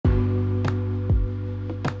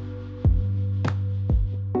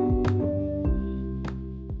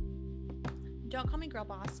Don't Call Me Girl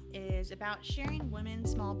Boss is about sharing women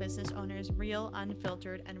small business owners' real,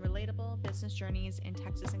 unfiltered, and relatable business journeys in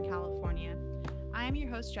Texas and California. I am your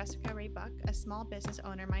host, Jessica Ray Buck, a small business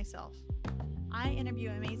owner myself. I interview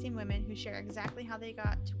amazing women who share exactly how they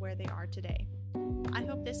got to where they are today. I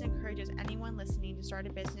hope this encourages anyone listening to start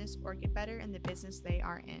a business or get better in the business they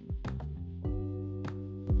are in.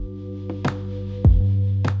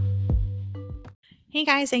 Hey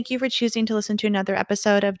guys, thank you for choosing to listen to another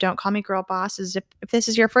episode of Don't Call Me Girl Boss. If this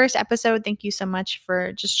is your first episode, thank you so much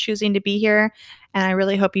for just choosing to be here. And I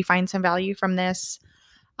really hope you find some value from this.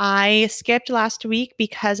 I skipped last week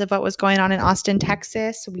because of what was going on in Austin,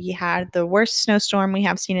 Texas. We had the worst snowstorm we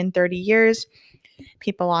have seen in 30 years.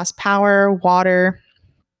 People lost power, water,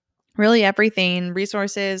 really everything,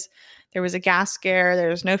 resources. There was a gas scare. There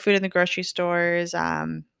was no food in the grocery stores.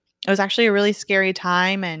 It was actually a really scary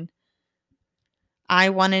time, and I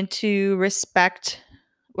wanted to respect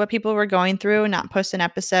what people were going through and not post an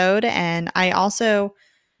episode. And I also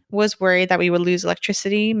was worried that we would lose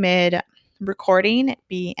electricity mid recording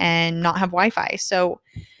and not have Wi-Fi. So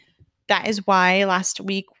that is why last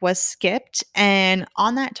week was skipped. And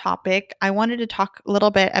on that topic, I wanted to talk a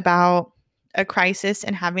little bit about a crisis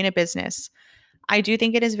and having a business. I do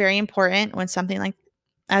think it is very important when something like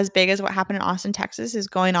as big as what happened in Austin, Texas is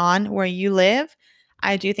going on where you live.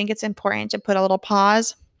 I do think it's important to put a little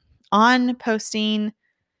pause on posting,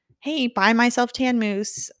 hey, buy myself tan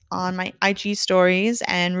mousse on my IG stories,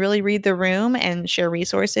 and really read the room and share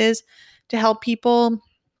resources to help people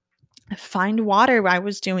find water. I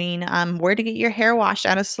was doing where to get your hair washed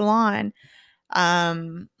at a salon,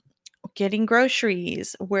 getting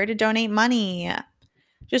groceries, where to donate money,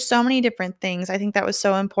 just so many different things. I think that was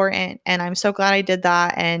so important, and I'm so glad I did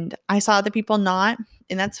that. And I saw other people not,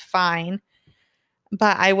 and that's fine.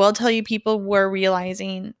 But I will tell you, people were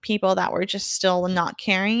realizing, people that were just still not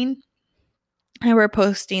caring and were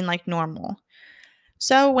posting like normal.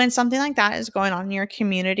 So when something like that is going on in your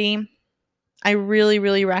community, I really,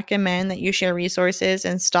 really recommend that you share resources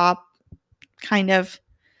and stop kind of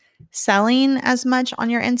selling as much on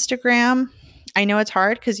your Instagram. I know it's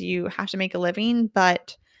hard because you have to make a living,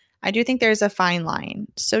 but I do think there's a fine line.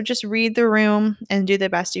 So just read the room and do the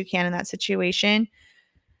best you can in that situation.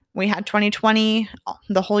 We had 2020,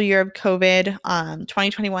 the whole year of COVID.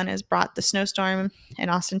 2021 has brought the snowstorm in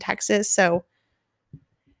Austin, Texas. So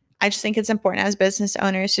I just think it's important as business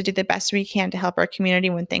owners to do the best we can to help our community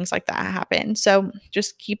when things like that happen. So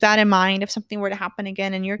just keep that in mind. If something were to happen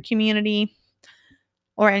again in your community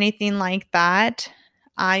or anything like that,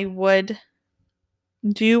 I would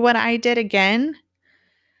do what I did again.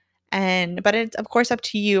 But it's of course up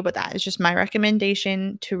to you, but that is just my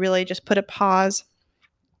recommendation, to really just put a pause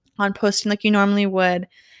on posting like you normally would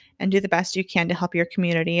and do the best you can to help your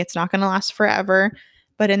community. It's not going to last forever,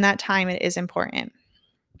 but in that time, it is important.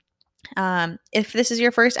 If this is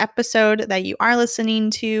your first episode that you are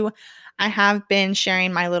listening to, I have been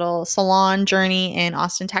sharing my little salon journey in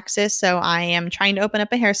Austin, Texas. So I am trying to open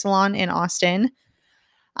up a hair salon in Austin,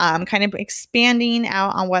 kind of expanding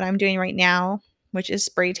out on what I'm doing right now, which is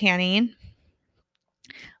spray tanning.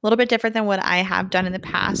 A little bit different than what I have done in the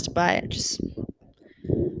past, but just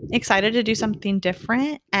excited to do something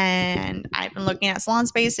different. And I've been looking at salon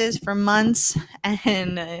spaces for months,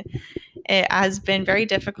 and it has been very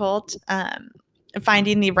difficult.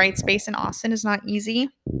 Finding the right space in Austin is not easy.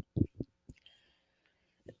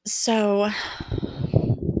 So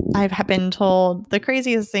I've been told the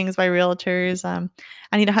craziest things by realtors.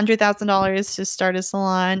 I need $100,000 to start a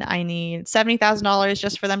salon. I need $70,000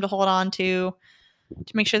 just for them to hold on to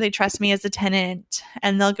make sure they trust me as a tenant,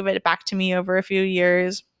 and they'll give it back to me over a few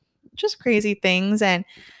years. Just crazy things. And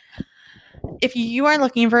if you are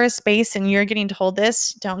looking for a space and you're getting told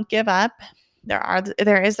this, don't give up.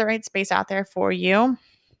 There is the right space out there for you.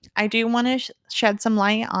 I do want to shed some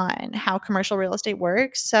light on how commercial real estate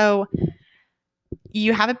works. So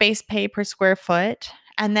you have a base pay per square foot,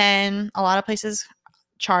 and then a lot of places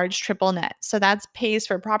charge triple net. So that's pays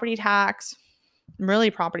for property tax, really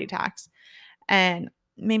property tax, and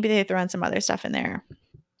maybe they throw in some other stuff in there,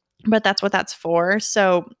 but that's what that's for.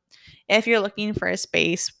 So if you're looking for a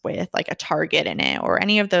space with like a Target in it or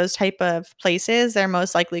any of those type of places, they're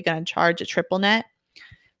most likely going to charge a triple net.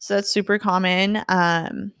 So that's super common.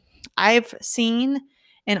 I've seen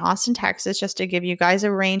in Austin, Texas, just to give you guys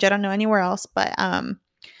a range, I don't know anywhere else, but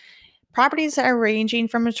properties are ranging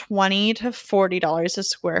from $20 to $40 a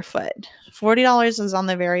square foot. $40 is on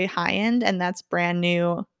the very high end, and that's brand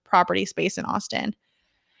new property space in Austin.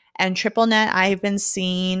 And triple net I've been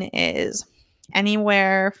seeing is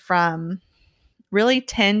anywhere from really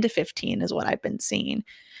 10 to 15 is what I've been seeing.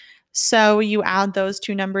 So you add those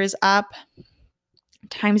two numbers up,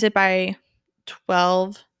 times it by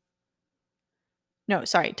 12. No,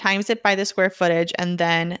 sorry, times it by the square footage and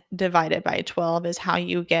then divide it by 12 is how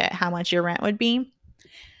you get how much your rent would be.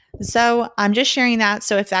 So I'm just sharing that.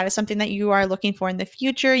 So if that is something that you are looking for in the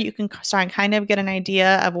future, you can start and kind of get an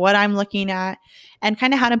idea of what I'm looking at and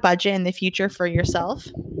kind of how to budget in the future for yourself.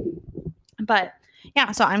 But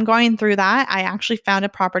yeah, so I'm going through that. I actually found a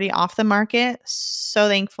property off the market. So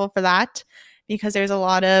thankful for that because there's a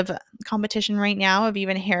lot of competition right now of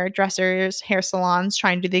even hairdressers, hair salons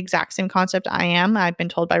trying to do the exact same concept I am. I've been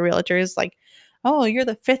told by realtors like, "Oh, you're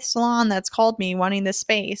the fifth salon that's called me wanting this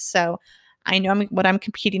space." So I know what I'm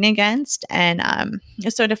competing against. And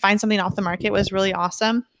so to find something off the market was really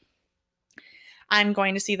awesome. I'm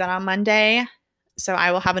going to see that on Monday. So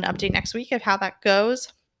I will have an update next week of how that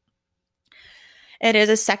goes. It is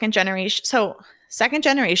a second generation. So second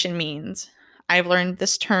generation means, I've learned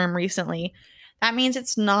this term recently, that means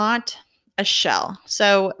it's not a shell.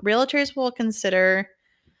 So realtors will consider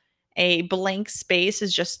a blank space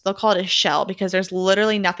is just, they'll call it a shell because there's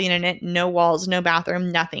literally nothing in it, no walls, no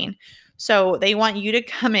bathroom, nothing. So they want you to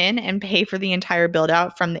come in and pay for the entire build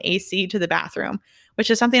out from the AC to the bathroom,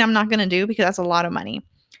 which is something I'm not going to do because that's a lot of money.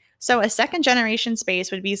 So a second generation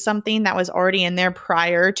space would be something that was already in there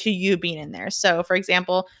prior to you being in there. So for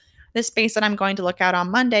example, this space that I'm going to look at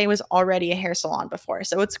on Monday was already a hair salon before.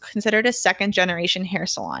 So it's considered a second generation hair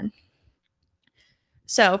salon.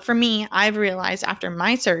 So for me, I've realized after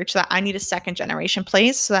my search that I need a second generation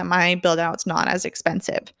place so that my build out's not as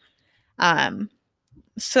expensive.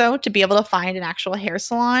 So to be able to find an actual hair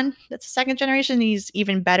salon that's a second generation is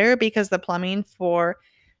even better because the plumbing for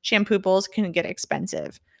shampoo bowls can get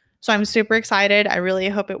expensive. So I'm super excited. I really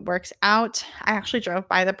hope it works out. I actually drove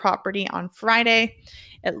by the property on Friday.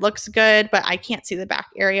 It looks good, but I can't see the back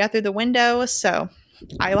area through the window. So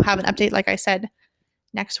I will have an update, like I said,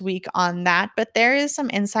 next week on that. But there is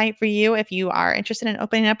some insight for you if you are interested in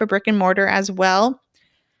opening up a brick and mortar as well.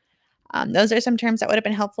 Those are some terms that would have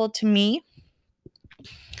been helpful to me.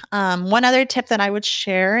 One other tip that I would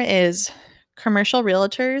share is commercial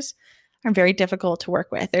realtors are very difficult to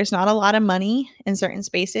work with. There's not a lot of money in certain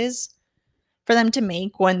spaces for them to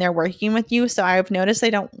make when they're working with you. So I've noticed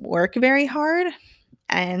they don't work very hard.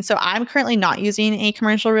 And so I'm currently not using a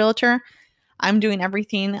commercial realtor. I'm doing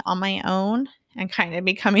everything on my own and kind of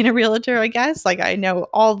becoming a realtor, I guess. Like I know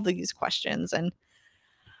all these questions and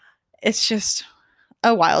it's just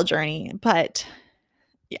a wild journey, but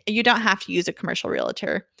you don't have to use a commercial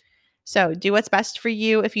realtor. So do what's best for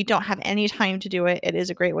you. If you don't have any time to do it, it is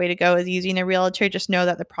a great way to go is using a realtor. Just know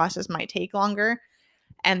that the process might take longer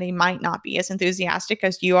and they might not be as enthusiastic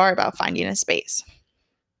as you are about finding a space.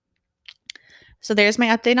 So there's my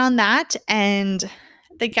update on that. And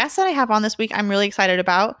the guest that I have on this week, I'm really excited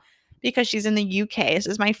about because she's in the UK. This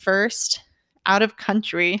is my first out of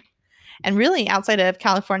country and really outside of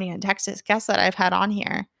California and Texas guest that I've had on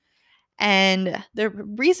here. And the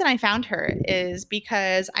reason I found her is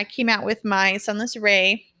because I came out with my Sunless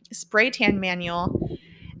Ray spray tan manual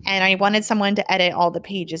and I wanted someone to edit all the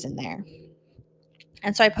pages in there.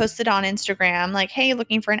 And so I posted on Instagram, like, hey,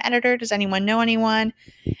 looking for an editor. Does anyone know anyone?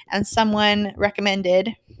 And someone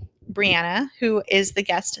recommended Brianna, who is the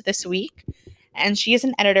guest this week. And she is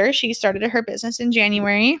an editor. She started her business in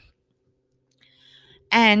January.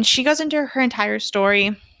 And she goes into her entire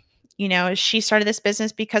story. You know, she started this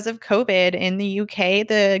business because of COVID in the UK.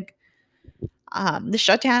 The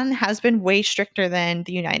shutdown has been way stricter than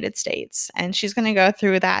the United States. And she's going to go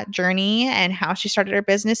through that journey and how she started her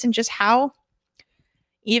business and just how,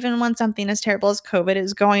 even when something as terrible as COVID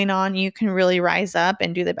is going on, you can really rise up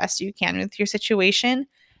and do the best you can with your situation.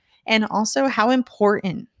 And also how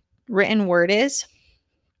important written word is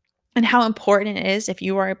and how important it is if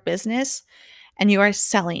you are a business and you are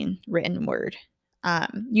selling written word.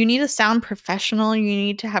 You need to sound professional. You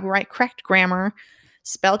need to have correct grammar.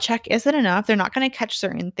 Spell check isn't enough. They're not going to catch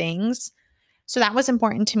certain things. So that was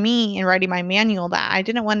important to me in writing my manual that I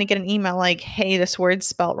didn't want to get an email like, hey, this word's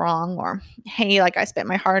spelled wrong, or hey, like I spent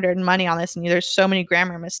my hard-earned money on this and there's so many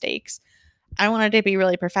grammar mistakes. I wanted to be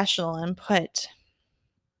really professional and put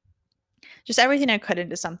just everything I could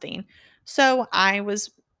into something. So I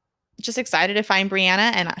was just excited to find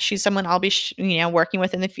Brianna, and she's someone I'll be, working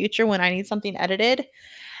with in the future when I need something edited.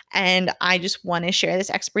 And I just want to share this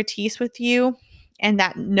expertise with you, and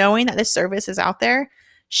that knowing that this service is out there.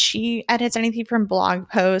 She edits anything from blog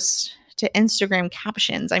posts to Instagram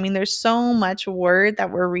captions. I mean, there's so much word that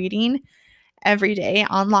we're reading every day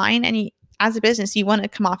online, and as a business, you want to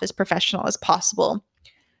come off as professional as possible.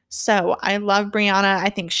 So I love Brianna. I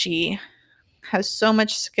think she has so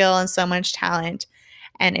much skill and so much talent.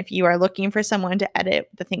 And if you are looking for someone to edit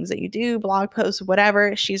the things that you do, blog posts,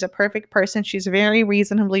 whatever, she's a perfect person. She's very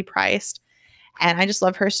reasonably priced. And I just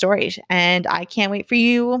love her story. And I can't wait for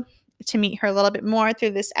you to meet her a little bit more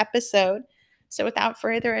through this episode. So without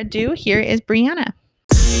further ado, here is Brianna.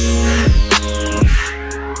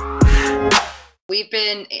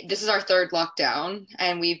 This is our third lockdown,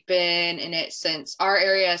 and we've been in it since our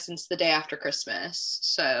area since the day after Christmas.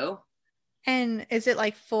 So. And is it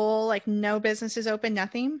like full, like no businesses open,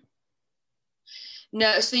 nothing?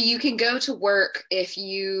 No, so you can go to work if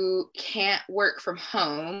you can't work from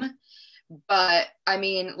home, but I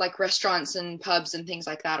mean, like restaurants and pubs and things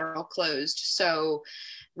like that are all closed. So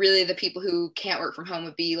really the people who can't work from home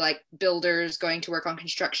would be like builders going to work on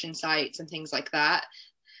construction sites and things like that.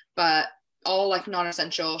 But all like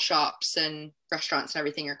non-essential shops and restaurants and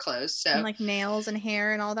everything are closed. So and like nails and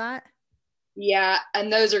hair and all that. Yeah,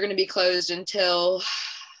 and those are going to be closed until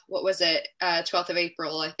what was it? 12th of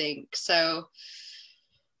April, I think. So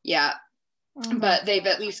yeah. But they've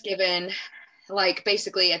at least given like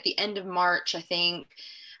basically at the end of March, I think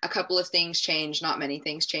a couple of things change. Not many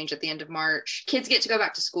things change at the end of March. Kids get to go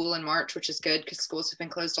back to school in March, which is good because schools have been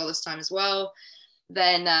closed all this time as well.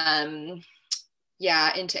 Then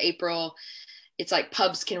into April, it's like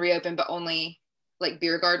pubs can reopen, but only like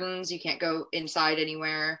beer gardens. You can't go inside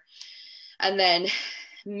anywhere. And then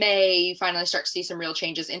May, you finally start to see some real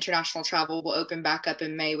changes. International travel will open back up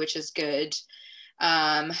in May, which is good.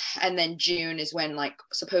 And then June is when like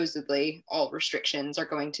supposedly all restrictions are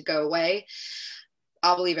going to go away.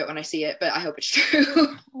 I'll believe it when I see it, but I hope it's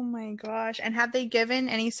true. Oh my gosh. And have they given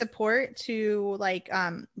any support to like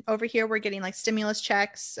over here we're getting like stimulus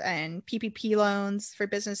checks and PPP loans for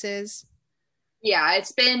businesses? Yeah,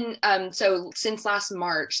 it's been so since last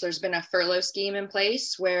March, there's been a furlough scheme in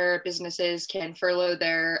place where businesses can furlough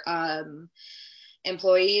their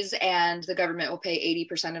employees and the government will pay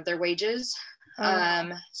 80% of their wages.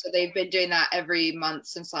 So they've been doing that every month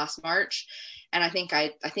since last March. And I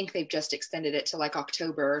think they've just extended it to like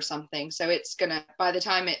October or something. So it's gonna, by the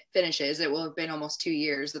time it finishes, it will have been almost 2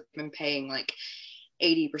 years that they've been paying like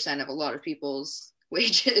 80% of a lot of people's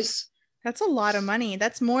wages. That's a lot of money.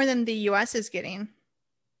 That's more than the US is getting.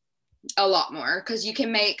 A lot more, because you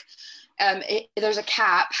can make there's a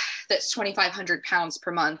cap that's 2,500 pounds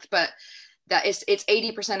per month, but it's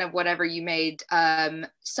 80% of whatever you made.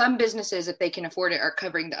 Some businesses, if they can afford it, are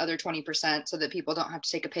covering the other 20% so that people don't have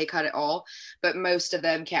to take a pay cut at all, but most of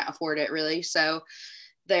them can't afford it really. So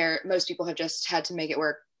most people have just had to make it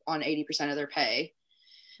work on 80% of their pay.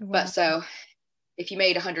 Wow. But so if you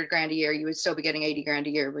made 100 grand a year, you would still be getting 80 grand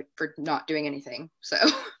a year for not doing anything. So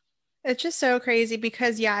it's just so crazy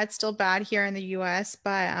because yeah, it's still bad here in the US,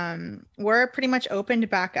 but we're pretty much opened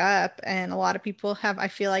back up. And a lot of people have, I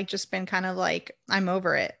feel like, just been kind of like, I'm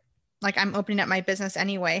over it. Like I'm opening up my business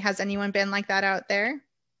anyway. Has anyone been like that out there?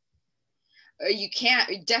 You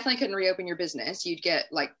definitely couldn't reopen your business. You'd get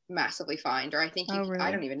like massively fined, or I think really?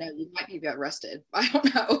 I don't even know. You might be arrested. I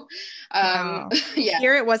don't know. Wow. Yeah.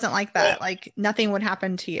 Here it wasn't like that. Like nothing would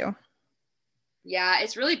happen to you. Yeah,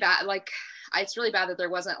 it's really bad. Like it's really bad that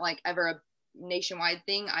there wasn't like ever a nationwide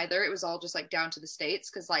thing either. It was all just like down to the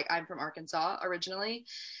States, because like I'm from Arkansas originally,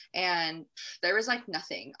 and there was like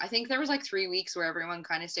nothing. I think there was like 3 weeks where everyone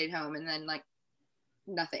kind of stayed home, and then like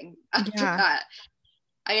nothing after that.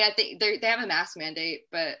 I mean, I think they have a mask mandate,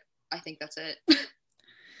 but I think that's it.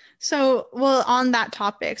 So, well, on that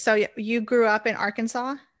topic, so you grew up in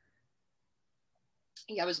Arkansas?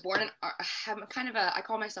 Yeah, I was born in, I'm kind of I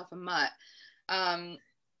call myself a mutt. I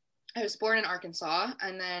was born in Arkansas,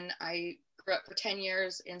 and then I grew up for 10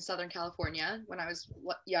 years in Southern California when I was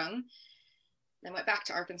young. Then went back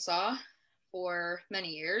to Arkansas for many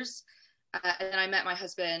years. And then I met my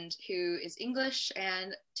husband, who is English,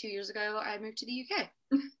 and 2 years ago I moved to the UK.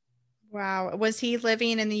 Wow. Was he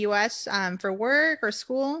living in the US for work or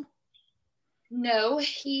school? No,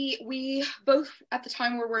 we both at the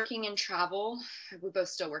time were working in travel. We both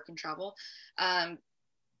still work in travel.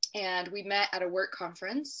 And we met at a work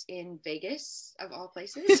conference in Vegas, of all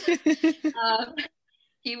places.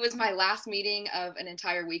 He was my last meeting of an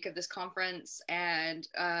entire week of this conference, and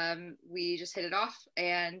we just hit it off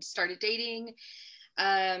and started dating.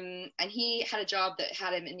 And he had a job that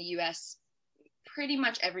had him in the US pretty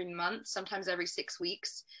much every month, sometimes every 6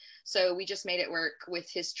 weeks. So we just made it work with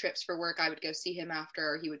his trips for work. I would go see him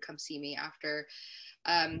after, or he would come see me after.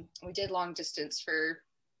 We did long distance for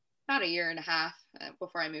about 1.5 years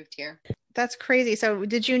before I moved here. That's crazy. So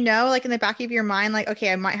did you know, like in the back of your mind, like,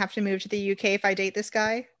 okay, I might have to move to the UK if I date this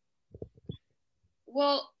guy?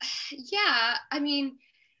 Well, yeah. I mean,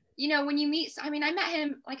 when you meet, I mean, I met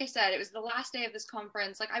him, like I said, it was the last day of this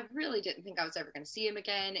conference. Like, I really didn't think I was ever going to see him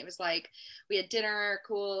again. It was like, we had dinner,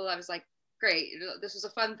 cool. I was like, great, this was a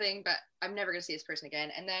fun thing, but I'm never going to see this person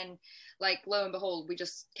again. And then, like, lo and behold, we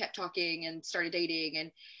just kept talking and started dating.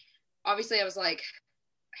 And obviously, I was like,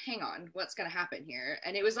 hang on, what's going to happen here?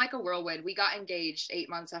 And it was like a whirlwind. We got engaged 8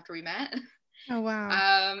 months after we met. Oh,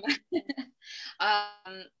 wow.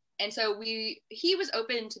 Um, and so he was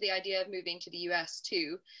open to the idea of moving to the US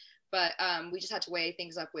too, but we just had to weigh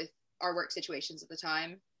things up with our work situations at the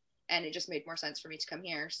time, and it just made more sense for me to come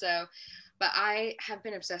here. So, but I have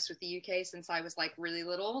been obsessed with the UK since I was like really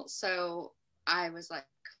little, so I was like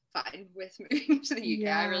fine with moving to the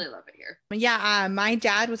UK. I really love it here. Yeah, my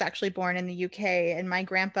dad was actually born in the UK, and my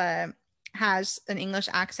grandpa has an English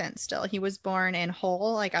accent still. He was born in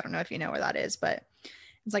Hull. Like, I don't know if you know where that is, but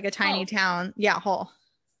it's like a tiny town. Yeah, Hull.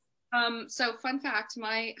 So fun fact,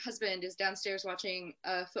 my husband is downstairs watching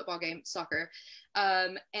a football game, soccer,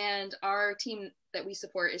 and our team that we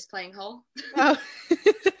support is playing Hull. Oh.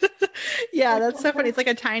 Yeah, that's so funny. It's like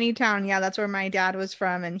a tiny town. Yeah, that's where my dad was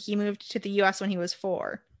from, and he moved to the US when he was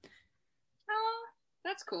 4. Oh,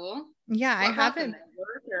 that's cool. Yeah, I haven't.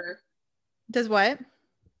 Work or Does what?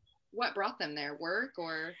 What brought them there? Work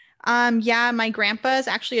or? Yeah, my grandpa is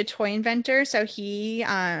actually a toy inventor, so he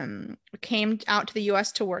came out to the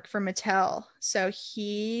US to work for Mattel. So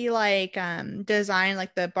he like designed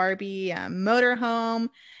like the Barbie motorhome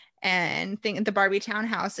and the Barbie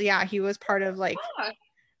townhouse. So yeah, he was part of like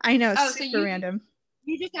I know, super random.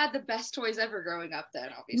 You just had the best toys ever growing up then,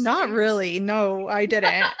 obviously. Not really. No, I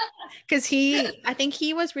didn't. Because I think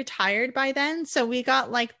he was retired by then. So we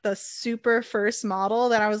got like the super first model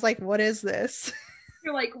that I was like, what is this?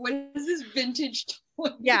 You're like, what is this vintage toy?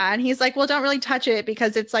 Yeah. And he's like, well, don't really touch it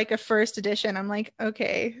because it's like a first edition. I'm like,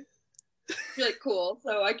 okay. You're like, cool.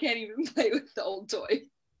 So I can't even play with the old toy.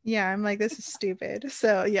 Yeah. I'm like, this is stupid.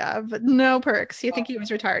 So yeah, but no perks. You think he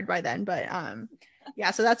was retired by then, but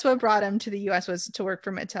yeah. So that's what brought him to the US, was to work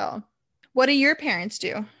for Mattel. What do your parents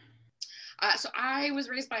do? So I was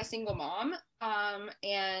raised by a single mom,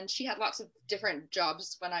 and she had lots of different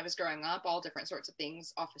jobs when I was growing up, all different sorts of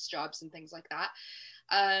things, office jobs and things like that.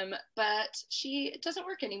 But she doesn't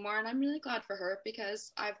work anymore, and I'm really glad for her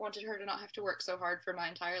because I've wanted her to not have to work so hard for my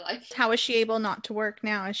entire life. How is she able not to work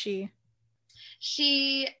now? Is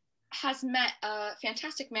she has met a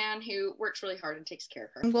fantastic man who works really hard and takes care of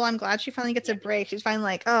her. Well, I'm glad she finally gets a break. She's finally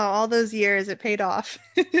like, oh, all those years it paid off.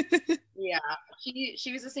 Yeah,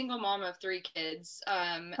 she was a single mom of 3 kids.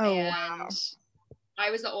 And wow.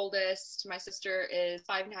 I was the oldest. My sister is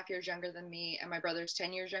 5.5 years younger than me, and my brother's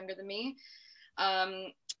 10 years younger than me.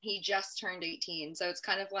 He just turned 18, so it's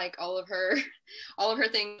kind of like all of her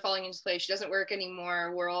things falling into place. She doesn't work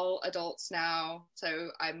anymore. We're all adults now,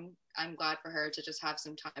 so I'm glad for her to just have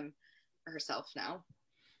some time for herself now.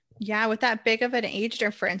 Yeah, with that big of an age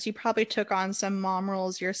difference, you probably took on some mom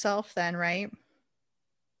roles yourself then, right?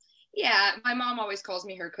 Yeah, my mom always calls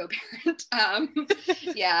me her co-parent.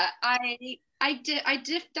 Yeah,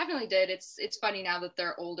 definitely did. It's funny now that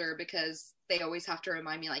they're older because they always have to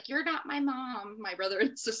remind me, like, you're not my mom, my brother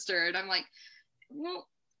and sister, and I'm like, well,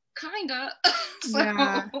 kinda. So,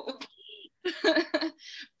 yeah.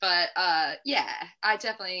 But yeah, I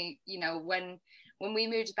definitely, when we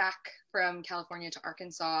moved back from California to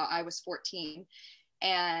Arkansas, I was 14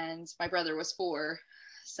 and my brother was 4.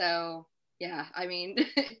 So yeah, I mean,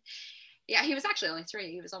 yeah, he was actually only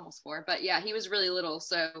 3. He was almost 4, but yeah, he was really little.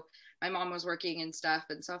 So my mom was working and stuff.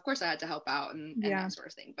 And so of course I had to help out and that sort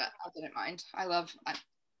of thing, but I didn't mind.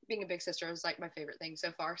 Being a big sister was like my favorite thing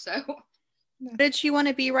so far. So what did you want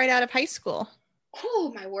to be right out of high school?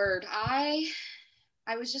 Oh my word.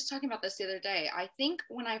 I was just talking about this the other day. I think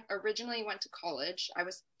when I originally went to college, I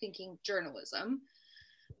was thinking journalism,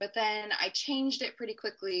 but then I changed it pretty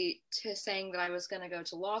quickly to saying that I was going to go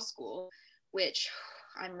to law school, which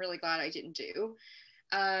I'm really glad I didn't do.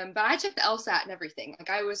 But I took the LSAT and everything. Like,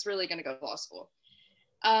 I was really going to go to law school.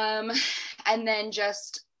 And then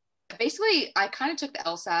just basically I kind of took the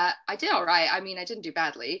LSAT. I did all right. I mean, I didn't do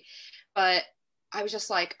badly, but I was just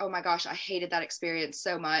like, oh my gosh, I hated that experience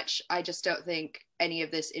so much. I just don't think any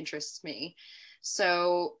of this interests me.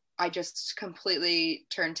 So I just completely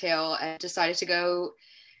turned tail and decided to go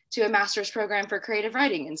to a master's program for creative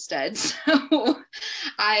writing instead. So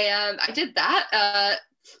I did that,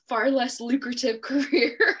 far less lucrative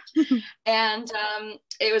career. And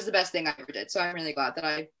it was the best thing I ever did. So I'm really glad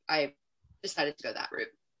that I decided to go that route.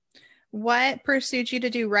 What pursued you to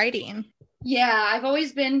do writing? Yeah, I've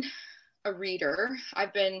always been a reader.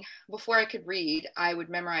 Before I could read, I would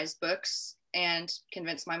memorize books and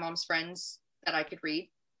convince my mom's friends that I could read.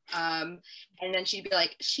 And then she'd be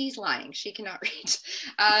like, she's lying, she cannot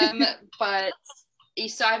read. But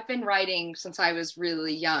so I've been writing since I was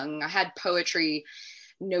really young. I had poetry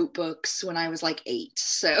notebooks when I was like 8,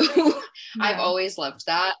 so I've Yeah. always loved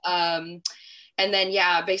that. And then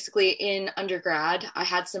yeah, basically in undergrad I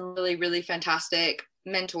had some really, really fantastic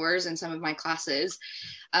mentors in some of my classes.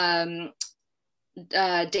 um,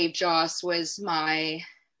 Dave Joss was my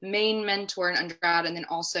main mentor in undergrad, and then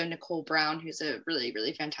also Nicole Brown, who's a really,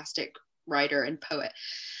 really fantastic writer and poet.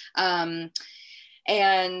 um,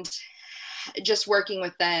 and just working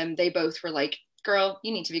with them, they both were like, girl,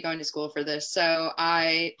 you need to be going to school for this. So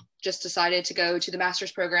I just decided to go to the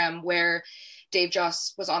master's program where Dave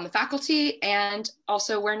Joss was on the faculty, and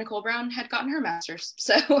also where Nicole Brown had gotten her master's.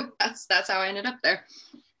 So that's how I ended up there.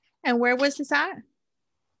 And where was this at?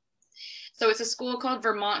 So it's a school called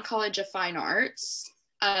Vermont College of Fine Arts.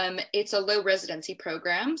 It's a low residency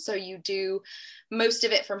program. So you do most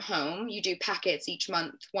of it from home. You do packets each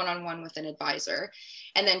month, one-on-one with an advisor.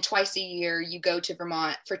 And then twice a year, you go to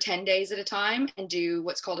Vermont for 10 days at a time and do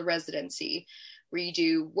what's called a residency, where you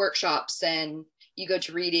do workshops and you go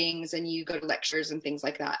to readings and you go to lectures and things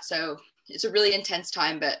like that. So it's a really intense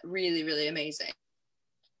time, but really, really amazing.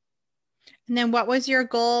 And then what was your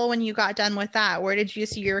goal when you got done with that? Where did you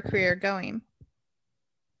see your career going?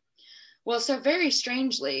 Well, so very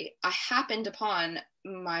strangely, I happened upon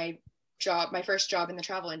my job, my first job in the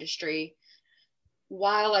travel industry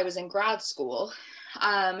while I was in grad school.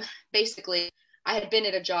 Basically, I had been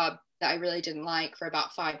at a job that I really didn't like for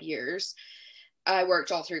about 5 years. I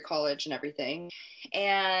worked all through college and everything,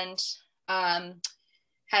 and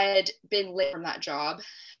had been lit from that job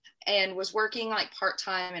and was working like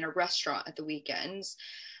part-time in a restaurant at the weekends.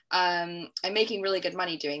 I'm making really good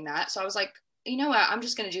money doing that. So I was like, you know what, I'm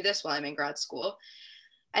just going to do this while I'm in grad school.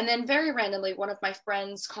 And then very randomly, one of my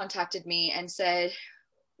friends contacted me and said,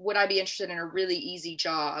 would I be interested in a really easy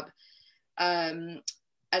job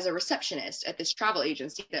as a receptionist at this travel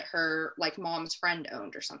agency that her like mom's friend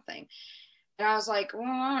owned or something. And I was like, well,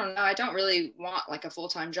 I don't know. I don't really want like a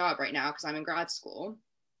full-time job right now because I'm in grad school.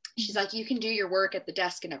 She's like, you can do your work at the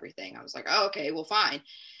desk and everything. I was like, oh, okay, well, fine.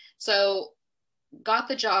 So got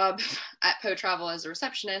the job at Poe Travel as a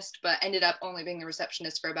receptionist, but ended up only being the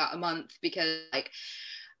receptionist for about a month because like,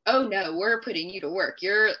 oh no, we're putting you to work.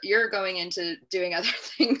 You're going into doing other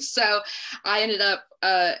things. So I ended up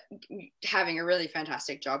having a really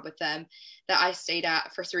fantastic job with them that I stayed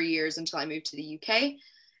at for 3 years until I moved to the UK.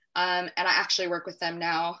 And I actually work with them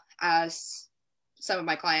now as some of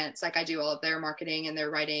my clients. Like I do all of their marketing and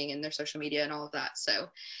their writing and their social media and all of that. So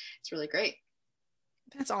it's really great.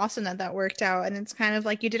 That's awesome that that worked out. And it's kind of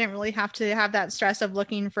like you didn't really have to have that stress of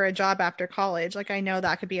looking for a job after college. Like I know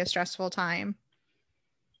that could be a stressful time.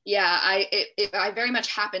 Yeah, I very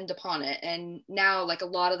much happened upon it. And now like a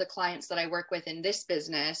lot of the clients that I work with in this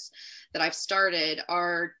business that I've started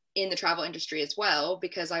are in the travel industry as well,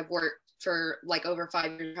 because I've worked for like over 5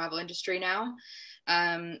 years in the travel industry now.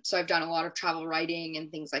 So I've done a lot of travel writing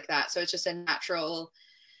and things like that. So it's just a natural,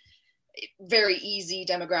 very easy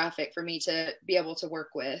demographic for me to be able to work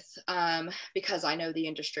with, because I know the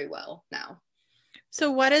industry well now. So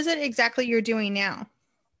what is it exactly you're doing now?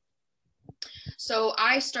 So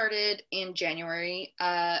I started in January,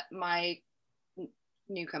 my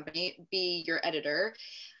new company, Be Your Editor,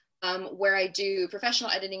 where I do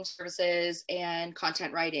professional editing services and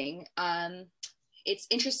content writing. It's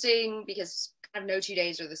interesting because kind of no 2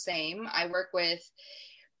 days are the same. I work with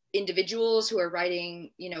individuals who are writing,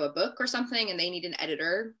 you know, a book or something and they need an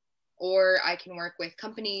editor, or I can work with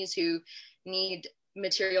companies who need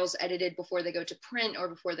materials edited before they go to print or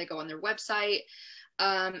before they go on their website.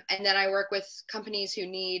 And then I work with companies who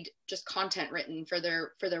need just content written for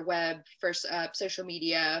their web, for social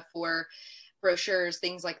media, for brochures,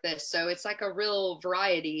 things like this. So it's like a real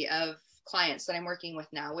variety of clients that I'm working with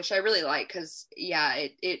now, which I really like because yeah,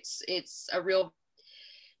 it's a real,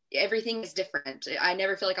 everything is different. I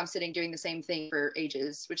never feel like I'm sitting doing the same thing for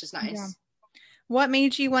ages, which is Yeah. nice. What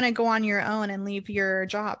made you want to go on your own and leave your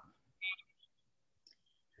job?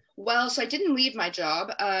 Well, so I didn't leave my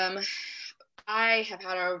job. I have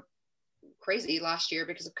had a crazy last year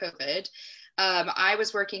because of COVID. I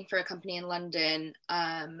was working for a company in London,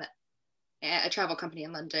 a travel company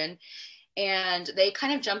in London, and they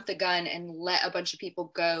kind of jumped the gun and let a bunch of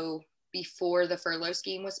people go before the furlough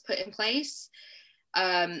scheme was put in place.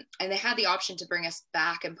 And they had the option to bring us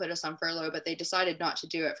back and put us on furlough, but they decided not to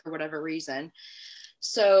do it for whatever reason.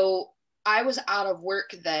 So I was out of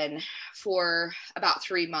work then for about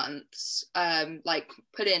 3 months, like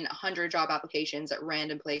put in 100 job applications at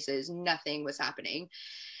random places. Nothing was happening.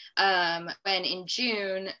 When in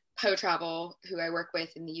June, Poe Travel, who I work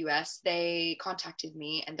with in the US, they contacted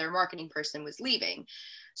me and their marketing person was leaving.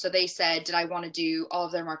 So they said, did I want to do all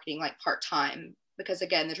of their marketing like part time? Because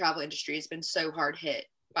again, the travel industry has been so hard hit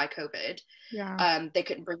by COVID. Yeah. They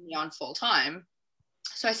couldn't bring me on full time.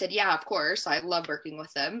 So I said, yeah, of course. I love working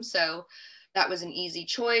with them. So that was an easy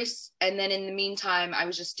choice. And then in the meantime, I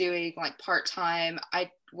was just doing like part time.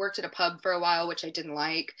 I worked at a pub for a while, which I didn't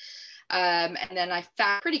like. And then I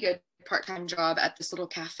found a pretty good part-time job at this little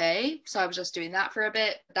cafe. So I was just doing that for a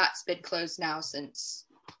bit. That's been closed now since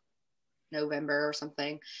November or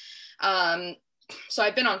something. So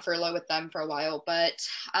I've been on furlough with them for a while, but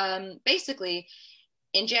basically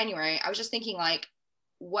in January, I was just thinking like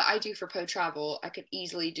what I do for Poe Travel, I could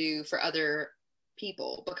easily do for other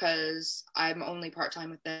people because I'm only part-time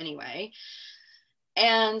with them anyway.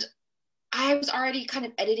 And I was already kind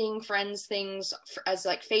of editing friends' things as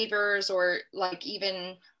like favors, or like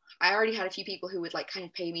even I already had a few people who would like kind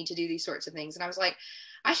of pay me to do these sorts of things. And I was like,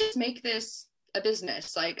 I should make this a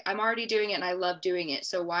business. Like I'm already doing it and I love doing it.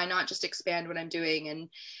 So why not just expand what I'm doing? And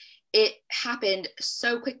it happened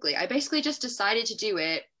so quickly. I basically just decided to do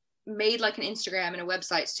it, made like an Instagram and a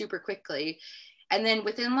website super quickly. And then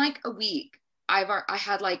within like a week, I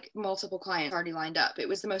had like multiple clients already lined up. It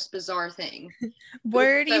was the most bizarre thing.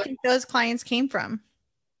 Where do you think those clients came from?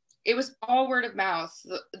 It was all word of mouth,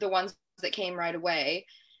 the ones that came right away.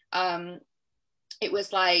 It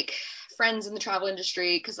was like friends in the travel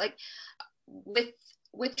industry, because like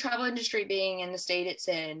with travel industry being in the state it's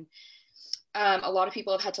in, a lot of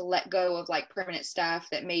people have had to let go of like permanent staff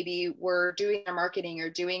that maybe were doing their marketing or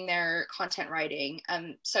doing their content writing.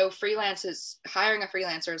 So hiring a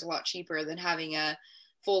freelancer is a lot cheaper than having a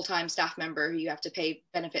full-time staff member who you have to pay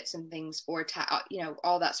benefits and things for,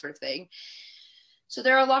 all that sort of thing. So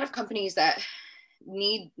there are a lot of companies that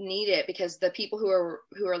need it because the people who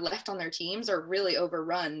are left on their teams are really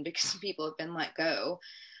overrun because people have been let go.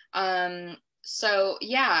 So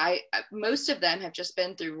yeah, most of them have just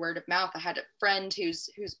been through word of mouth. I had a friend whose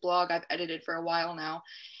blog I've edited for a while now.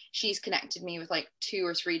 She's connected me with like 2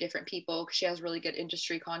 or 3 different people because she has really good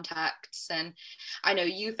industry contacts. And I know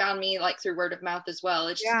you found me like through word of mouth as well.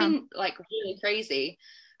 It's just been like really crazy.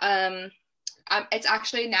 It's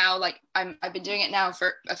actually now like I've been doing it now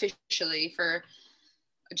for officially for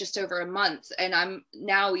just over a month, and I'm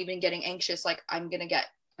now even getting anxious. Like I'm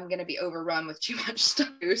gonna be overrun with too much stuff.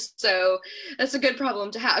 So that's a good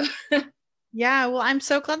problem to have. Yeah, well, I'm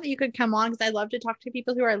so glad that you could come on because I love to talk to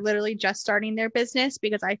people who are literally just starting their business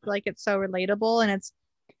because I feel like it's so relatable and it's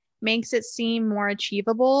makes it seem more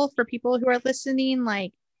achievable for people who are listening.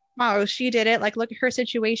 Like, wow, she did it. Like, look at her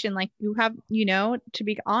situation. Like, you have, to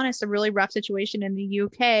be honest, a really rough situation in the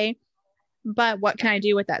UK, but what can I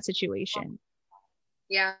do with that situation?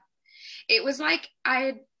 Yeah, it was like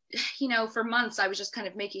for months I was just kind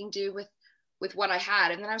of making do with what I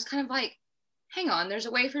had, and then I was kind of like, hang on, there's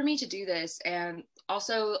a way for me to do this. And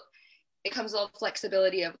also it comes a little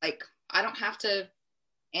flexibility of like, I don't have to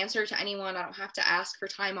answer to anyone. I don't have to ask for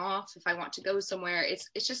time off if I want to go somewhere.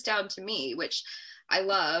 It's just down to me, which I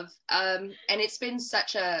love. And it's been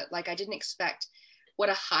such a, like, I didn't expect what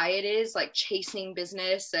a high it is, like chasing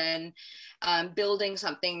business and building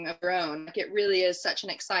something of your own. Like it really is such an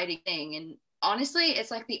exciting thing. And honestly,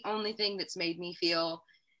 it's like the only thing that's made me feel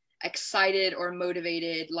excited or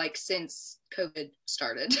motivated like since COVID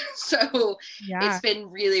started. So Yeah. it's been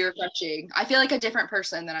really refreshing. I feel like a different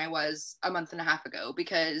person than I was a month and a half ago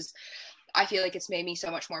because I feel like it's made me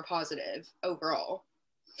so much more positive overall.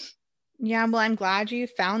 Yeah, well, I'm glad you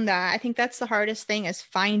found that. I think that's the hardest thing is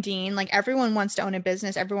finding, like, everyone wants to own a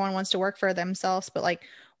business, everyone wants to work for themselves, but like,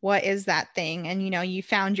 what is that thing? And you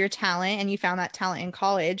found your talent and you found that talent in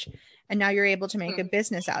college, and now you're able to make a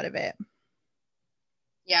business out of it.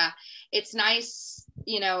 Yeah, it's nice,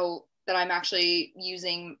 that I'm actually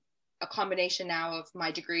using a combination now of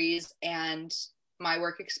my degrees and my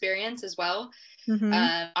work experience as well. Mm-hmm.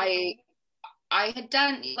 I had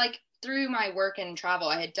done like through my work and travel,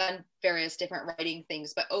 I had done various different writing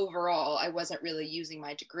things, but overall, I wasn't really using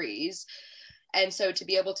my degrees. And so to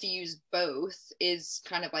be able to use both is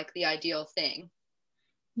kind of like the ideal thing.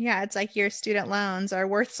 Yeah, it's like your student loans are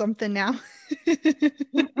worth something now.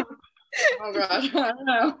 Oh God, I don't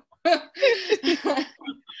know.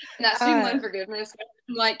 That student loan forgiveness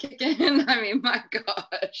like kicking. I mean, my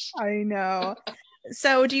gosh. I know.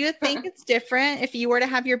 So do you think it's different if you were to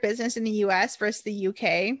have your business in the US versus the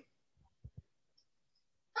UK?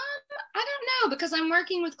 I don't know because I'm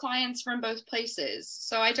working with clients from both places.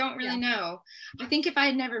 So I don't really know. I think if I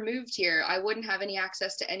had never moved here, I wouldn't have any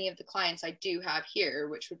access to any of the clients I do have here,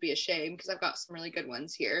 which would be a shame because I've got some really good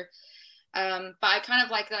ones here. But I kind of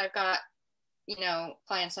like that I've got,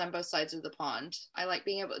 clients on both sides of the pond. I like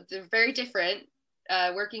being able, they're very different.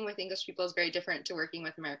 Working with English people is very different to working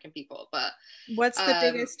with American people, but What's the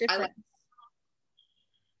biggest I like, difference?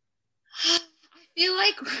 I feel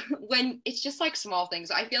like when it's just like small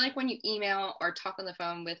things, I feel like when you email or talk on the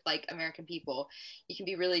phone with like American people, you can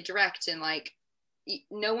be really direct and like,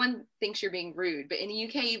 no one thinks you're being rude, but in the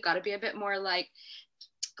UK, you've got to be a bit more like,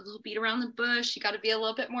 a little beat around the bush. You got to be a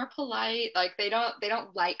little bit more polite. Like they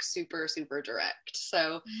don't like super super direct.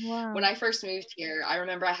 So when Wow. I first moved here, I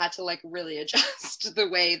remember I had to like really adjust the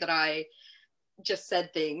way that I just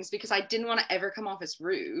said things because I didn't want to ever come off as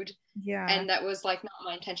rude, Yeah. and that was like not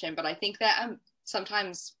my intention. But I think that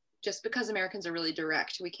sometimes just because Americans are really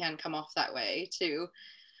direct, we can come off that way to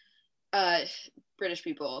uh, British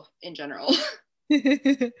people in general.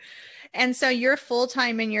 And so you're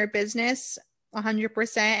full-time in your business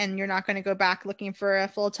 100% and you're not going to go back looking for a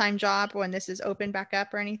full-time job when this is open back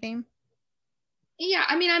up or anything? Yeah,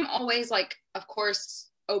 I mean, I'm always like, of course,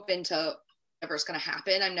 open to whatever's going to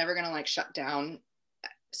happen. I'm never going to like shut down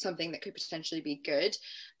something that could potentially be good.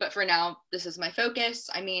 But for now, this is my focus.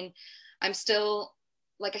 I mean, I'm still,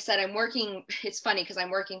 like I said, I'm working. It's funny because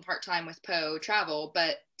I'm working part time with Poe Travel,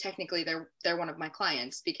 but technically they're one of my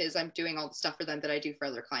clients because I'm doing all the stuff for them that I do for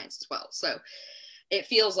other clients as well. So it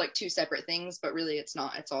feels like two separate things, but really it's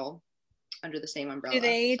not. It's all under the same Do umbrella.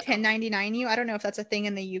 they So 1099 you? I don't know if that's a thing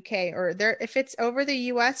in the UK or there if it's over the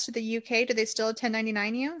US to the UK, do they still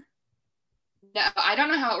 1099 you? no, I don't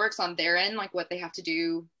know how it works on their end, like what they have to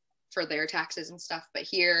do for their taxes and stuff. But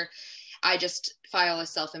here, I just file as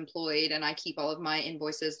self-employed and I keep all of my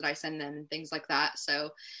invoices that I send them and things like that.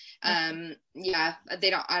 So, Okay. yeah, I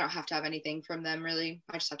don't have to have anything from them really.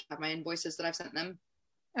 I just have to have my invoices that I've sent them.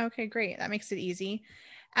 Okay, great. That makes it easy.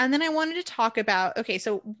 And then I wanted to talk about, okay,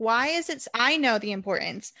 so why is it, I know the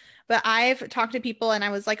importance, but I've talked to people and I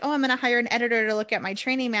was like, oh, I'm going to hire an editor to look at my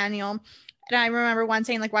training manual. And I remember one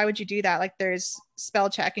saying, like, why would you do that? Like, there's spell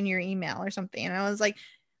check in your email or something. And I was like,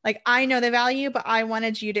 I know the value, but I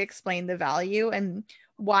wanted you to explain the value and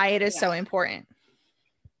why it is Yeah. so important.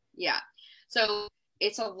 Yeah. So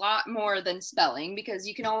it's a lot more than spelling because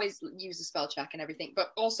you can always use a spell check and everything.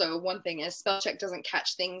 But also, one thing is spell check doesn't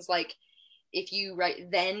catch things like if you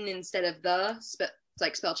write then instead of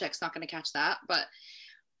like spell check's not going to catch that. But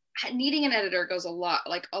needing an editor goes a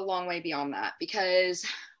long way beyond that because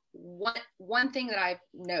one thing that I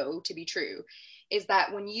know to be true is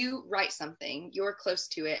that when you write something, you're close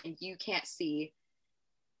to it and you can't see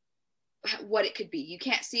what it could be. You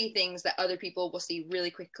can't see things that other people will see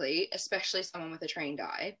really quickly, especially someone with a trained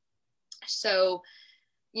eye. So,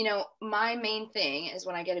 my main thing is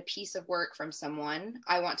when I get a piece of work from someone,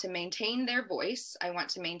 I want to maintain their voice. I want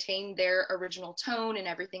to maintain their original tone and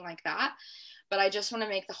everything like that. But I just want to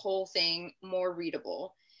make the whole thing more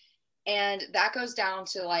readable. And that goes down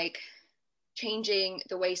to like changing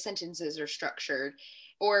the way sentences are structured.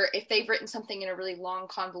 Or if they've written something in a really long,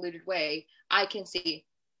 convoluted way, I can see,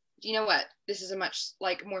 you know what, this is a much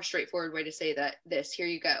like more straightforward way to say that this, here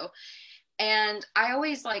you go. And I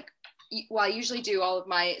always like, well, I usually do all of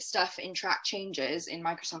my stuff in track changes in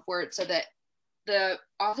Microsoft Word so that the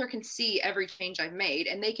author can see every change I've made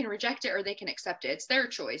and they can reject it or they can accept it. It's their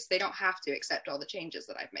choice. They don't have to accept all the changes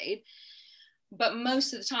that I've made. But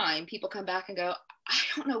most of the time, people come back and go, I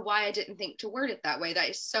don't know why I didn't think to word it that way. That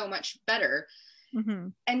is so much better. Mm-hmm.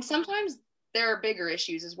 And sometimes there are bigger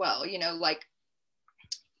issues as well. Like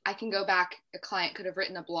I can go back, a client could have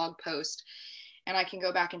written a blog post, and I can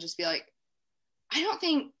go back and just be like, I don't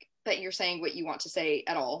think that you're saying what you want to say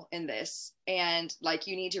at all in this. And like,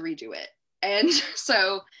 you need to redo it. And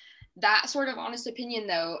so that sort of honest opinion,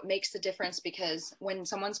 though, makes the difference because when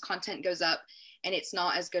someone's content goes up and it's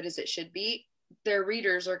not as good as it should be, their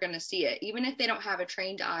readers are going to see it. Even if they don't have a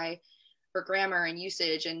trained eye for grammar and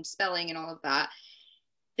usage and spelling and all of that,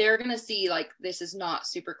 they're going to see like this is not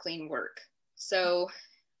super clean work. So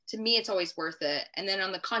to me, it's always worth it. And then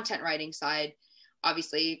on the content writing side,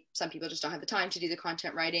 obviously, some people just don't have the time to do the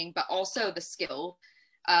content writing, but also the skill.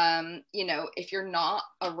 If you're not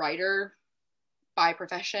a writer by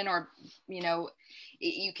profession or,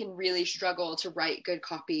 you can really struggle to write good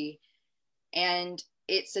copy and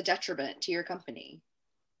it's a detriment to your company.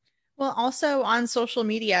 Well, also on social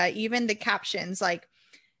media, even the captions, like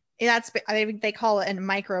that's they call it a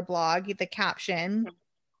microblog, the caption.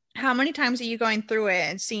 How many times are you going through it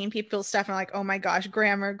and seeing people's stuff and like, oh my gosh,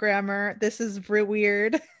 grammar, this is real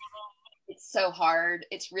weird. It's so hard.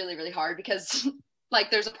 It's really, really hard because Like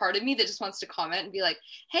there's a part of me that just wants to comment and be like,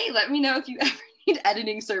 hey, let me know if you ever need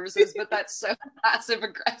editing services, but that's so passive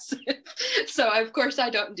aggressive. So of course I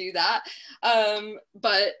don't do that.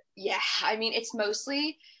 But yeah, I mean, it's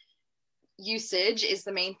mostly usage is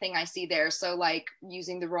the main thing I see there. So like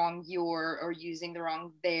using the wrong your or using the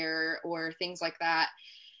wrong there or things like that.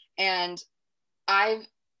 And I've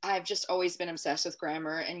just always been obsessed with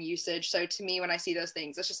grammar and usage. So to me, when I see those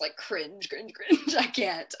things, it's just like cringe. I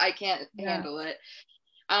can't handle it.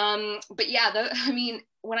 But yeah, I mean,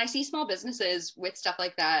 when I see small businesses with stuff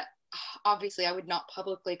like that, obviously I would not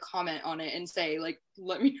publicly comment on it and say like,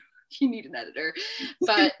 let me know if you need an editor.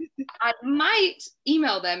 But I might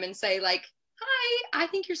email them and say like, hi, I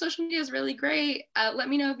think your social media is really great. Let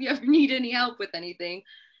me know if you ever need any help with anything.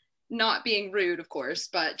 Not being rude, of course,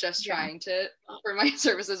 but just trying to offer my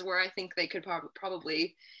services where I think they could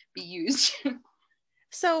probably be used.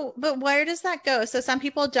 So, but where does that go? So some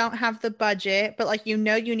people don't have the budget, but like, you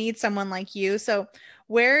know, you need someone like you. So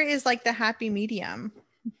where is like the happy medium?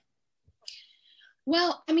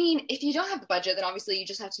 Well, I mean, if you don't have the budget, then obviously you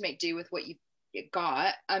just have to make do with what you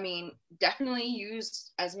got. I mean, definitely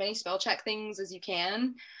use as many spell check things as you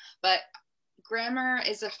can, but grammar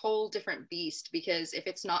is a whole different beast because if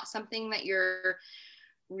it's not something that you're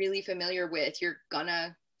really familiar with, you're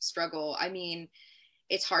gonna struggle. I mean,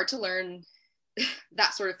 it's hard to learn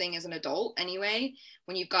that sort of thing as an adult anyway,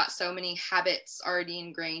 when you've got so many habits already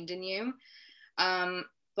ingrained in you.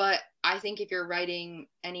 But I think if you're writing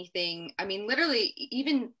anything, I mean, literally,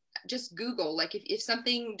 even just Google, like if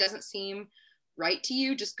something doesn't seem right to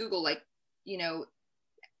you, just Google, like, you know,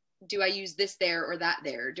 do I use this there or that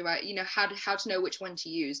there? Do I, you know, how to know which one to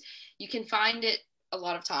use? You can find it a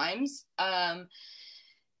lot of times.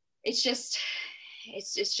 It's just,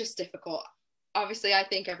 it's just difficult. Obviously, I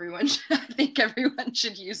think everyone, I think everyone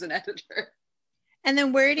should use an editor. And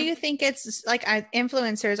then where do you think it's like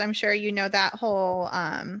influencers? I'm sure you know that whole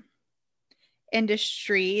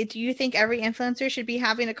industry. Do you think every influencer should be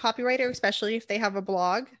having a copywriter, especially if they have a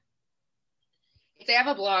blog? If they have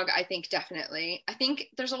a blog, I think definitely. I think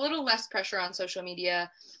there's a little less pressure on social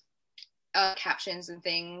media captions and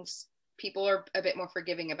things. People are a bit more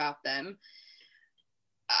forgiving about them.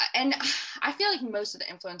 And I feel like most of the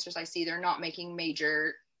influencers I see, they're not making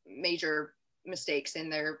major mistakes in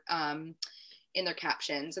their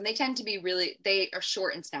captions, and they tend to be they are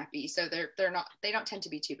short and snappy, so they don't tend to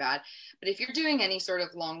be too bad. But if you're doing any sort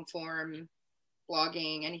of long form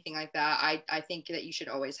blogging, anything like that, I think that you should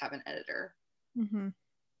always have an editor. Mm-hmm.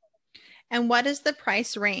 And what is the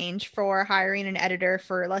price range for hiring an editor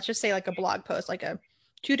for, let's just say, like a blog post, like a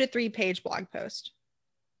 2 to 3 page blog post?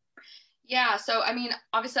 Yeah, so I mean,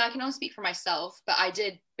 obviously I can only speak for myself, but I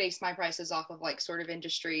did base my prices off of like sort of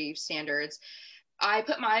industry standards. I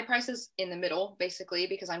put my prices in the middle basically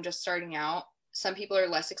because I'm just starting out. Some people are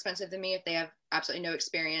less expensive than me if they have absolutely no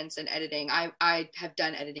experience in editing. I have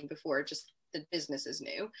done editing before, just the business is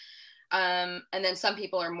new. And then some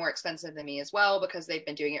people are more expensive than me as well because they've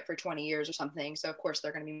been doing it for 20 years or something. So of course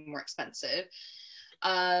they're going to be more expensive.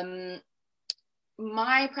 My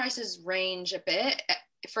prices range a bit.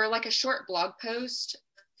 For like a short blog post,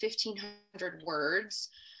 1,500 words,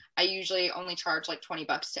 I usually only charge like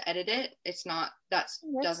 $20 to edit it. It's not,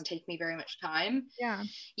 doesn't take me very much time. Yeah.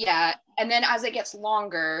 Yeah. And then as it gets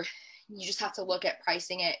longer, you just have to look at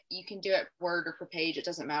pricing it. You can do it word or per page. It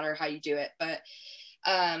doesn't matter how you do it. But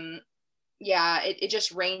yeah, it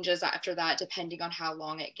just ranges after that depending on how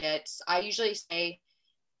long it gets. I usually say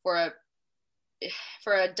for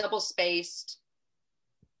a double spaced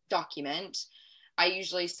document, I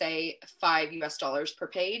usually say $5 per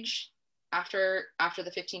page after the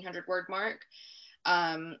 1,500 word mark.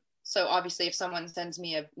 So obviously if someone sends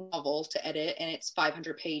me a novel to edit and it's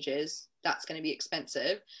 500 pages, that's going to be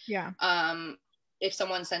expensive. Yeah. If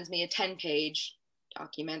someone sends me a 10-page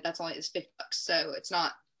document, that's only $50. So it's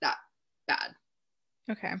not that bad.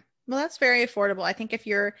 Okay. Well, that's very affordable. I think if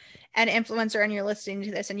you're an influencer and you're listening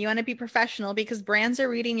to this and you want to be professional because brands are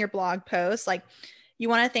reading your blog posts, like you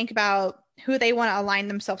want to think about who they want to align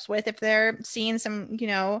themselves with. If they're seeing some, you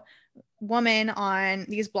know, woman on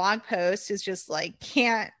these blog posts who's just like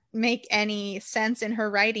can't make any sense in her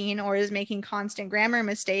writing or is making constant grammar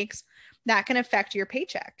mistakes, that can affect your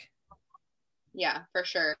paycheck. Yeah, for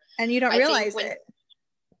sure. And you don't realize it.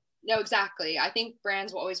 No, exactly. I think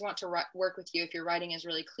brands will always want to work with you if your writing is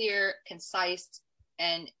really clear, concise,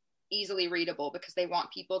 and easily readable because they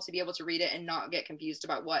want people to be able to read it and not get confused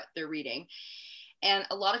about what they're reading. And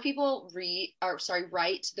a lot of people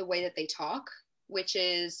write the way that they talk, which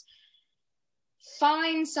is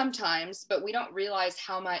fine sometimes, but we don't realize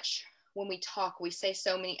how much when we talk, we say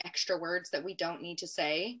so many extra words that we don't need to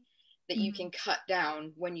say that you can cut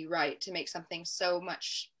down when you write to make something so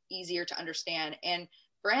much easier to understand. And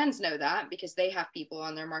brands know that because they have people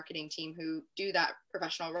on their marketing team who do that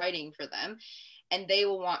professional writing for them. And they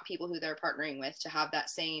will want people who they're partnering with to have that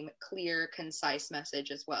same clear, concise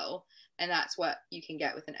message as well. And that's what you can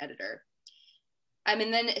get with an editor. I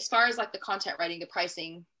mean, then as far as like the content writing, the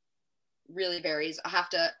pricing really varies.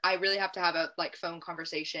 I really have to have a like phone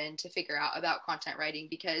conversation to figure out about content writing,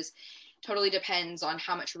 because totally depends on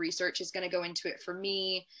how much research is going to go into it for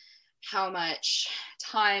me, how much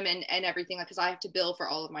time and everything, because I have to bill for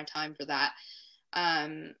all of my time for that.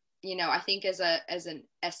 I think as an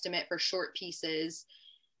estimate for short pieces,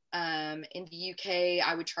 in the UK,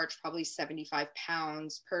 I would charge probably £75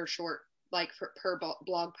 per short, like per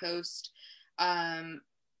blog post.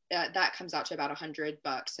 That comes out to about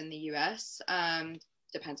 $100 in the US.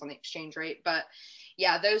 Depends on the exchange rate, but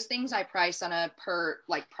yeah, those things I price on a per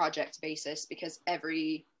like project basis, because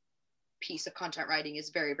every piece of content writing is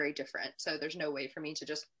very, very different. So there's no way for me to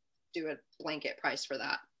just do a blanket price for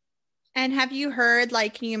that. And have you heard,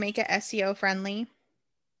 like, can you make it SEO friendly?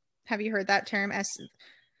 Have you heard that term?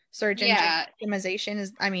 Search engine optimization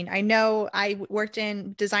is, I mean, I know I worked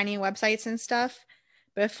in designing websites and stuff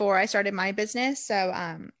before I started my business. So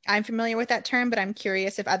I'm familiar with that term, but I'm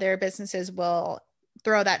curious if other businesses will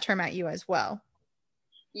throw that term at you as well.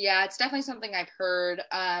 Yeah, it's definitely something I've heard.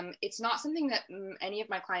 It's not something that any of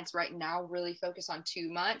my clients right now really focus on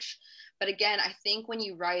too much. But again, I think when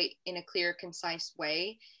you write in a clear, concise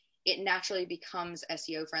way, it naturally becomes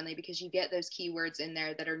SEO friendly, because you get those keywords in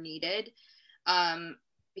there that are needed,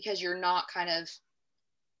 because you're not kind of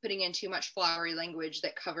putting in too much flowery language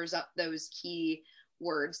that covers up those key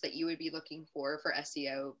words that you would be looking for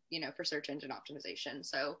SEO, for search engine optimization.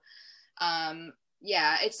 So,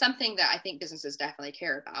 yeah, it's something that I think businesses definitely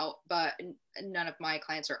care about, but none of my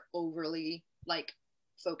clients are overly like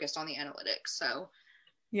focused on the analytics. So,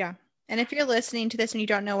 yeah. And if you're listening to this and you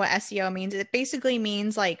don't know what SEO means, it basically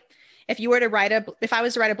means like if I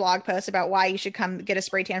was to write a blog post about why you should come get a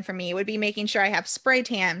spray tan from me, it would be making sure I have spray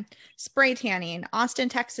tanning, Austin,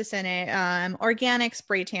 Texas in it, organic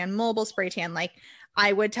spray tan, mobile spray tan. Like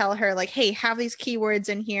I would tell her like, hey, have these keywords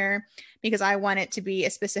in here because I want it to be a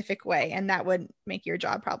specific way. And that would make your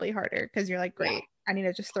job probably harder because you're like, great, I need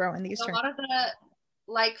to just throw in these terms. A lot of the,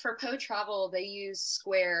 like for Poe Travel, they use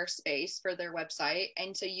Squarespace for their website.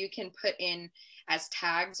 And so you can put in as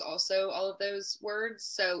tags also all of those words.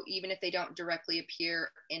 So even if they don't directly appear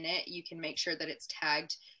in it, you can make sure that it's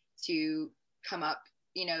tagged to come up.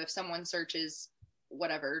 If someone searches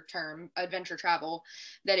whatever term, adventure travel,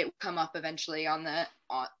 that it will come up eventually on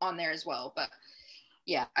there as well. But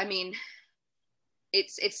yeah, I mean,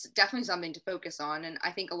 it's definitely something to focus on. And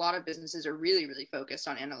I think a lot of businesses are really, really focused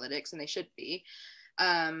on analytics, and they should be.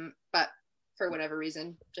 But for whatever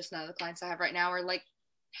reason, just none of the clients I have right now are like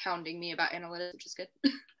hounding me about analytics, which is good.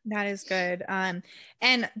 That is good. And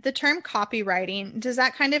the term copywriting, does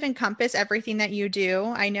that kind of encompass everything that you do?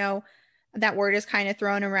 I know that word is kind of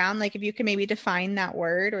thrown around. Like if you could maybe define that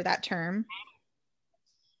word or that term.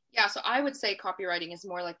 Yeah, so I would say copywriting is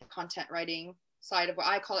more like the content writing side of what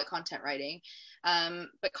I call it content writing.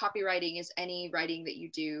 But copywriting is any writing that you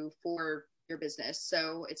do for your business.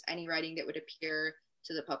 So it's any writing that would appear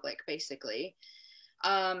to the public, basically.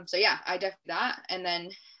 So yeah, I definitely that. And then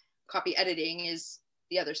copy editing is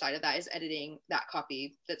the other side of that, is editing that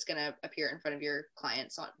copy that's going to appear in front of your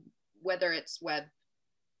clients, on whether it's web,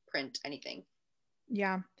 print, anything.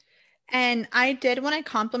 Yeah. And I did want to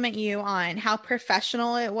compliment you on how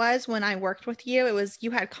professional it was when I worked with you.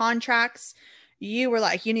 You had contracts. You were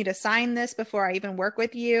like, you need to sign this before I even work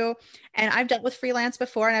with you. And I've dealt with freelance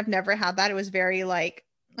before and I've never had that. It was very like,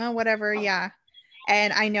 oh, whatever. Yeah.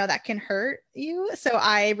 And I know that can hurt you. So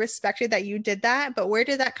I respected that you did that. But where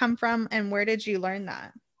did that come from and where did you learn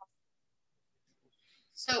that?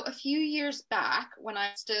 So a few years back, when I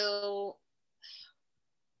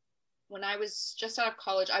was just out of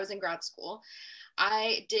college, I was in grad school.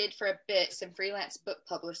 I did for a bit some freelance book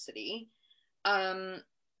publicity.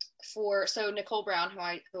 So Nicole Brown,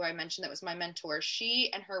 who I mentioned, that was my mentor,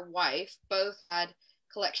 she and her wife both had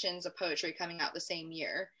collections of poetry coming out the same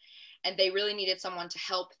year, and they really needed someone to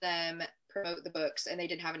help them promote the books, and they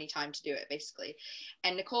didn't have any time to do it, basically.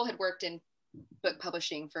 And Nicole had worked in book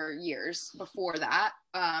publishing for years before that,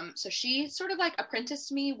 so she sort of like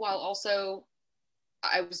apprenticed me while also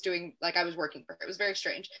I was working for her. It was very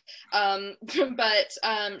strange. But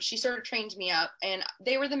she sort of trained me up, and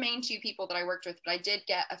they were the main two people that I worked with, but I did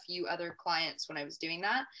get a few other clients when I was doing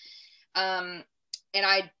that. And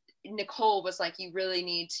Nicole was like, you really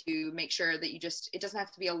need to make sure that it doesn't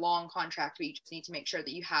have to be a long contract, but you just need to make sure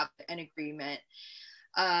that you have an agreement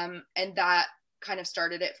And that kind of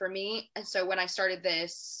started it for me. And so when I started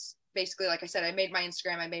this, basically, like I said, I made my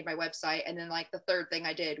Instagram, I made my website. And then like the third thing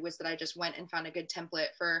I did was that I just went and found a good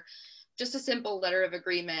template for just a simple letter of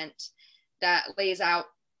agreement that lays out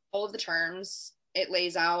all of the terms. It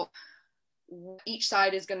lays out what each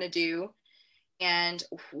side is going to do and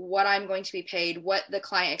what I'm going to be paid, what the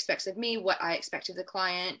client expects of me, what I expect of the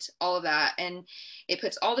client, all of that. And it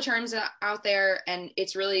puts all the terms out there, and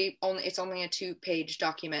it's only a 2-page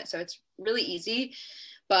document. So it's really easy,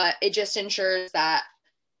 but it just ensures that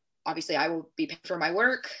obviously I will be paid for my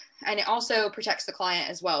work. And it also protects the client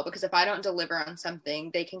as well, because if I don't deliver on something,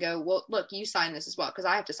 they can go, well, look, you sign this as well, because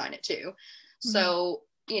I have to sign it too. Mm-hmm. So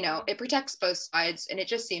it protects both sides, and it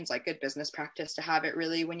just seems like good business practice to have it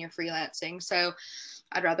really when you're freelancing. So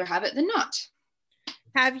I'd rather have it than not.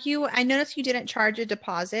 I noticed you didn't charge a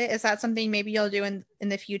deposit. Is that something maybe you'll do in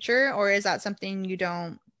the future, or is that something you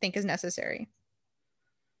don't think is necessary?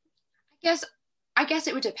 I guess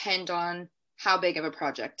it would depend on how big of a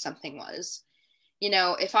project something was.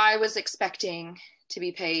 If I was expecting to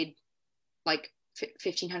be paid like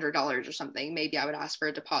 $1,500 or something, maybe I would ask for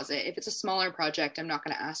a deposit. If it's a smaller project, I'm not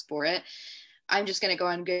going to ask for it. I'm just going to go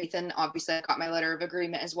on good faith, and obviously I got my letter of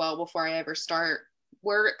agreement as well before I ever start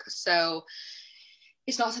work. So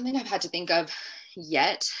it's not something I've had to think of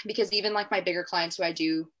yet, because even like my bigger clients who I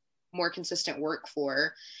do more consistent work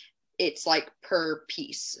for, it's like per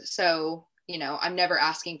piece. So I'm never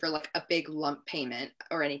asking for like a big lump payment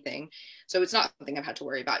or anything. So it's not something I've had to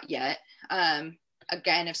worry about yet.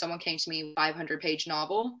 Again, if someone came to me with a 500-page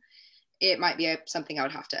novel, it might be something I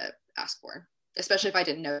would have to ask for, especially if I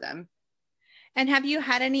didn't know them. And have you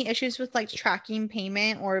had any issues with like tracking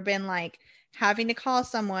payment, or been like having to call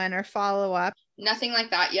someone or follow up? Nothing like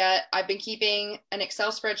that yet. I've been keeping an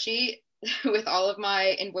Excel spreadsheet with all of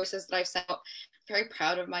my invoices that I've sent out. Very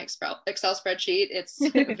proud of my Excel spreadsheet. It's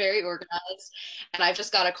very organized, and I've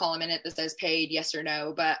just got a column in it that says paid yes or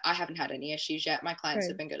no, but I haven't had any issues yet. My clients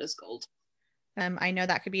have been good as gold. I know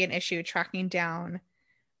that could be an issue. Tracking down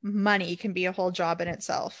money can be a whole job in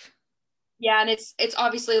itself. Yeah, and it's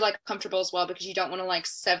obviously like comfortable as well, because you don't want to like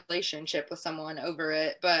sever relationship with someone over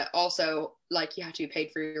it, but also like you have to be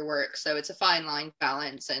paid for your work. So it's a fine line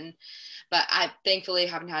balance. But I thankfully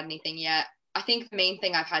haven't had anything yet. I think the main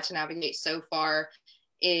thing I've had to navigate so far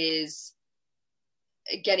is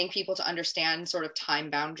getting people to understand sort of time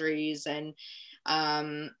boundaries and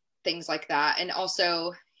things like that. And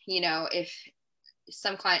also, if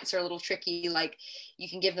some clients are a little tricky, like you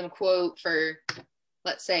can give them a quote for,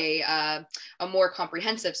 let's say, a more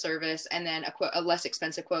comprehensive service, and then a less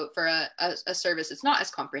expensive quote for a service that's not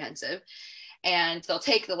as comprehensive. And they'll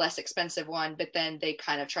take the less expensive one, but then they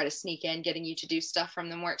kind of try to sneak in getting you to do stuff from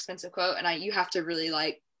the more expensive quote. And you have to really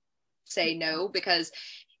like say no, because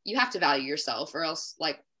you have to value yourself, or else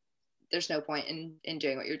like there's no point in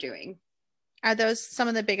doing what you're doing. Are those some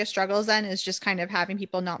of the biggest struggles then, is just kind of having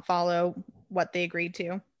people not follow what they agreed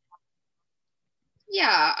to?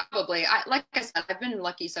 Yeah, probably. Like I said, I've been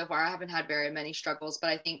lucky so far. I haven't had very many struggles,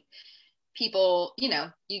 but I think people,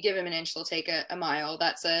 you give them an inch, they'll take a mile.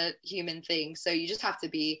 That's a human thing. So you just have to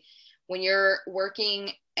be, when you're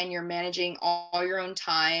working and you're managing all your own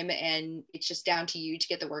time and it's just down to you to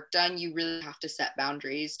get the work done, you really have to set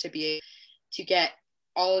boundaries to get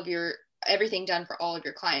everything done for all of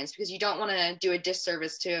your clients, because you don't want to do a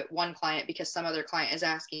disservice to one client because some other client is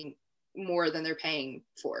asking more than they're paying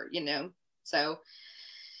for, So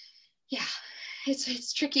yeah,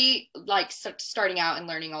 it's tricky, like starting out and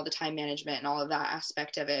learning all the time management and all of that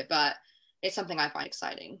aspect of it, but it's something I find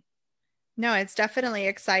exciting. No, it's definitely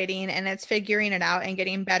exciting, and it's figuring it out and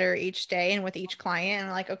getting better each day and with each client,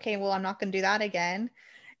 and like, okay, well, I'm not going to do that again,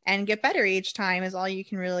 and get better each time is all you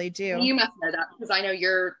can really do. You must know that, because I know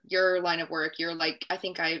your line of work, you're like, I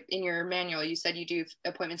think in your manual, you said you do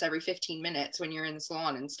appointments every 15 minutes when you're in the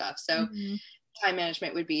salon and stuff. So time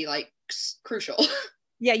management would be like crucial.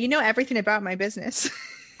 Yeah, you know everything about my business.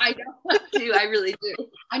 I know too. I really do.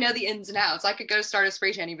 I know the ins and outs. I could go start a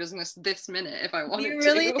spray tanning business this minute if I wanted to. You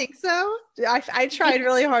really think so? I tried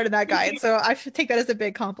really hard in that guide, so I should take that as a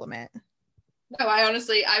big compliment. No, I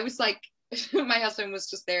was like, my husband was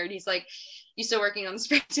just there and he's like, you still working on the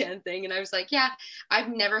spray tan thing? And I was like, yeah, I've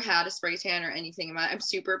never had a spray tan or anything. I'm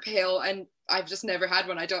super pale and I've just never had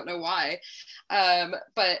one. I don't know why.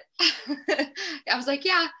 But I was like,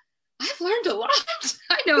 yeah, I've learned a lot.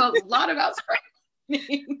 I know a lot about spray.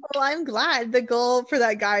 Well, I'm glad. The goal for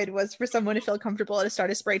that guide was for someone to feel comfortable to start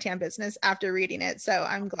a spray tan business after reading it. So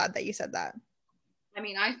I'm glad that you said that. I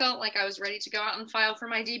mean, I felt like I was ready to go out and file for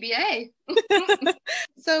my DBA.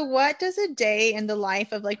 So what does a day in the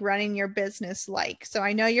life of like running your business like? So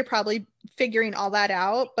I know you're probably figuring all that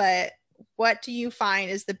out, but what do you find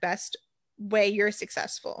is the best way you're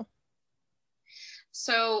successful?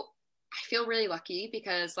 So I feel really lucky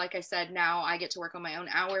because, like I said, now I get to work on my own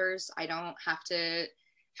hours. I don't have to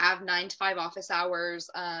have 9 to 5 office hours.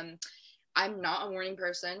 I'm not a morning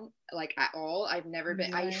person, like, at all. I've never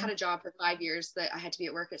been. I had Right. a job for 5 years that I had to be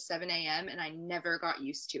at work at 7 a.m. and I never got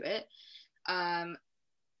used to it. Um,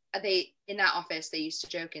 they in that office they used to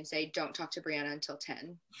joke and say, "Don't talk to Brianna until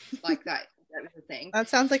 10," like that. That was the thing. That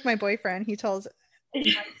sounds like my boyfriend. He tells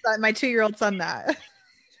my 2-year-old son that.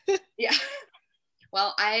 Yeah.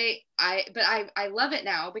 Well, I love it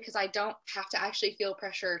now because I don't have to actually feel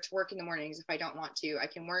pressure to work in the mornings if I don't want to. I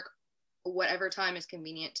can work whatever time is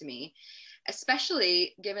convenient to me,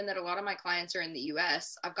 especially given that a lot of my clients are in the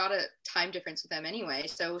US. I've got a time difference with them anyway.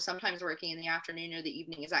 So sometimes working in the afternoon or the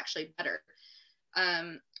evening is actually better.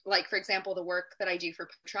 Like, for example, the work that I do for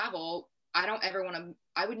travel, I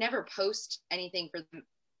would never post anything for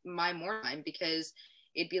my morning time because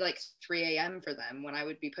it'd be like 3 a.m. for them when I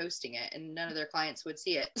would be posting it and none of their clients would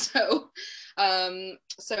see it. So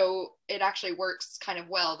it actually works kind of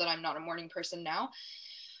well that I'm not a morning person now.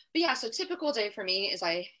 But yeah, so typical day for me is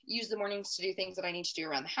I use the mornings to do things that I need to do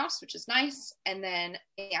around the house, which is nice. And then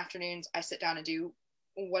in the afternoons, I sit down and do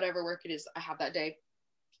whatever work it is I have that day.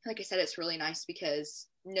 Like I said, it's really nice because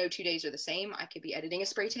no 2 days are the same. I could be editing a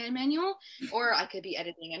spray tan manual, or I could be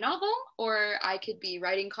editing a novel, or I could be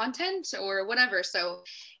writing content or whatever. So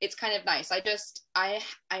it's kind of nice.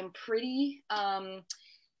 I'm pretty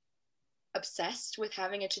obsessed with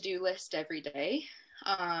having a to-do list every day.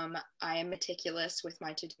 I am meticulous with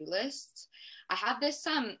my to-do lists. I have this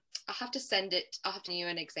I'll have to send you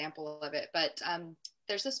an example of it, but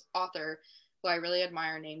there's this author who I really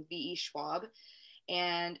admire named V.E. Schwab,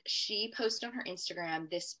 and she posted on her Instagram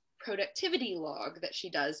this productivity log that she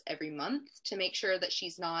does every month to make sure that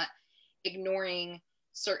she's not ignoring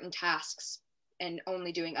certain tasks and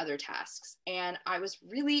only doing other tasks. And I was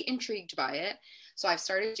really intrigued by it. So I've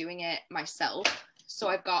started doing it myself. So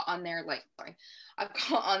I've got on there like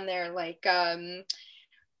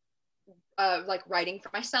writing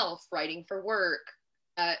for myself, writing for work,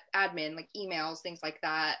 admin, like emails, things like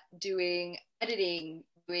that, doing editing,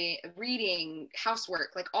 doing reading,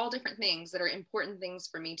 housework, like all different things that are important things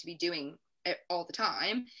for me to be doing all the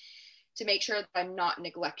time to make sure that I'm not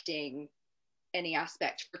neglecting any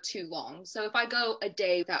aspect for too long. So if I go a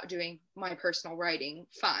day without doing my personal writing,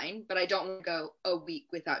 fine, but I don't want to go a week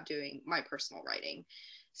without doing my personal writing.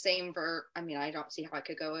 Same for, I mean, I don't see how I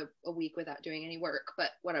could go a week without doing any work,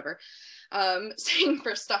 but whatever. Same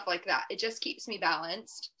for stuff like that. It just keeps me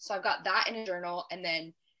balanced. So I've got that in a journal, and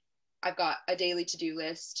then I've got a daily to-do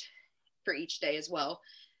list for each day as well.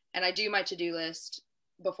 And I do my to-do list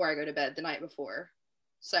before I go to bed the night before.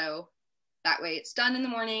 So that way it's done in the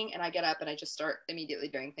morning and I get up and I just start immediately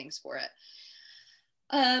doing things for it.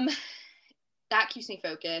 That keeps me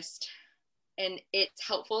focused, and it's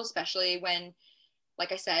helpful, especially when,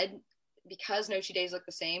 like I said, because no 2 days look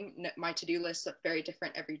the same, my to-do lists look very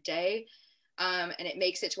different every day. And it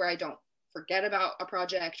makes it to where I don't forget about a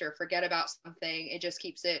project or forget about something. It just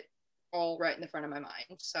keeps it all right in the front of my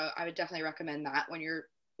mind. So I would definitely recommend that when you're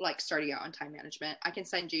like starting out on time management. I can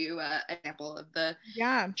send you an example of the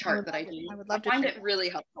Yeah, chart that I do. I would I love to find share. it really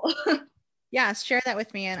helpful. Yeah, share that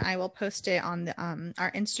with me and I will post it on the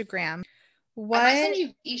our Instagram. I might What? send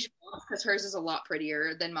you each because hers is a lot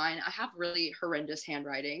prettier than mine. I have really horrendous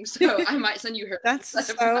handwriting, so I might send you her. That's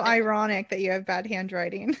so ironic that you have bad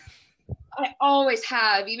handwriting. I always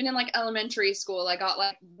have, even in like elementary school. I got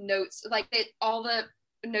like notes, like all the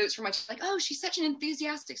notes from my like, oh, she's such an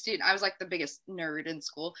enthusiastic student. I was like the biggest nerd in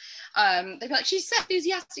school. They'd be like, she's such an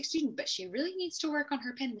enthusiastic student, but she really needs to work on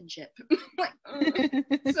her penmanship. Like,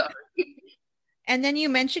 sorry. And then you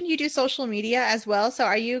mentioned you do social media as well. So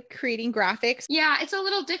are you creating graphics? Yeah, it's a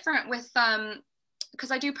little different with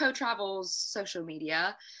because I do Poe Travel's social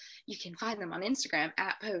media. You can find them on Instagram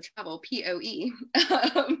at Poe Travel, Poe.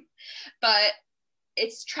 But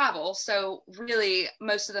it's travel, so really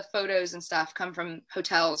most of the photos and stuff come from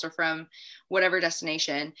hotels or from whatever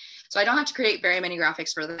destination. So I don't have to create very many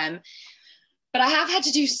graphics for them. But I have had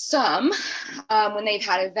to do some when they've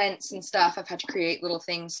had events and stuff. I've had to create little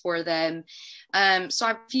things for them. So I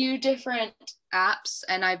have a few different apps,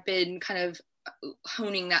 and I've been kind of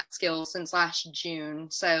honing that skill since last June.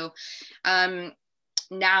 So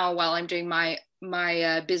now, while I'm doing my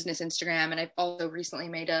business Instagram, and I've also recently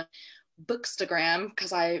made a Bookstagram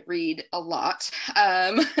because I read a lot.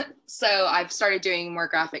 So I've started doing more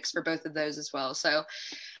graphics for both of those as well. So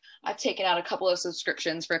I've taken out a couple of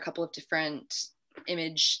subscriptions for a couple of different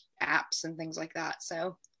image apps and things like that.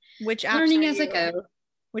 So Which apps learning as I go.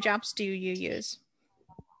 which apps do you use?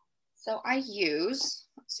 So I use,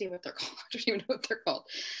 let's see what they're called. I don't even know what they're called.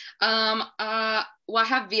 Well, I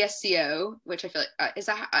have VSCO, which I feel like, is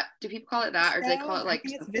that, do people call it that? Or do they call it like? I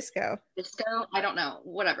think it's VSCO. VSCO? I don't know.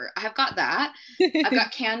 Whatever. I have got that. I've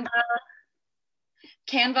got Canva.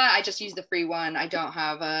 Canva, I just use the free one. I don't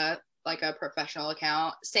have a professional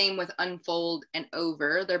account. Same with Unfold and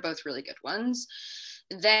Over. They're both really good ones.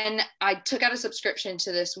 Then I took out a subscription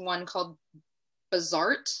to this one called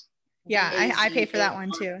Bazart. Yeah, I pay for that one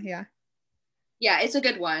too. Yeah. Yeah, it's a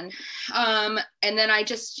good one. And then I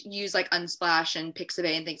just use like Unsplash and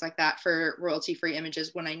Pixabay and things like that for royalty-free images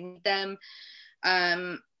when I need them.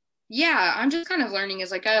 Yeah, I'm just kind of learning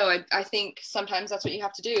as I go. I think sometimes that's what you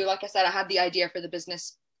have to do. Like I said, I had the idea for the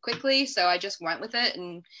business quickly, so I just went with it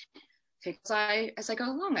and as I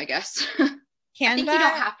go along, I guess. Canva, I think you don't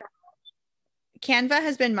have to. Canva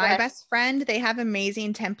has been my best friend. They have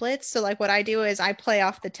amazing templates. So like what I do is I play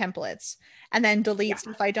off the templates and then delete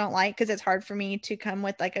stuff I don't like because it's hard for me to come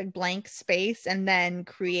with like a blank space and then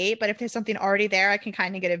create. But if there's something already there, I can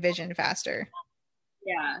kind of get a vision faster.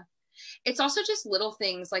 Yeah. It's also just little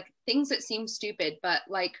things, like things that seem stupid, but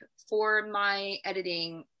like for my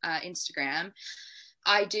editing Instagram,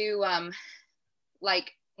 I do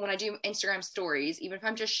like when I do Instagram stories, even if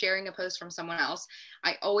I'm just sharing a post from someone else,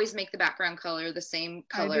 I always make the background color the same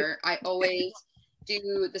color. I always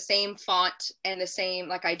do the same font and the same,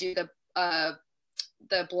 like I do the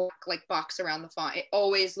black like box around the font. It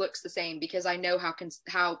always looks the same because I know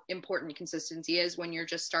how important consistency is when you're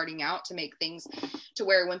just starting out, to make things to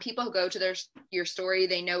where when people go to your story,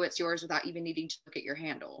 they know it's yours without even needing to look at your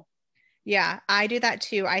handle. Yeah, I do that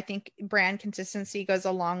too. I think brand consistency goes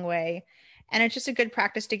a long way. And it's just a good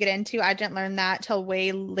practice to get into. I didn't learn that till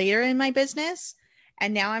way later in my business.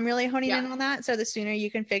 And now I'm really honing in on that. So the sooner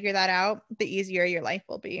you can figure that out, the easier your life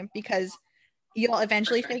will be, because you'll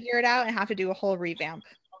eventually figure it out and have to do a whole revamp.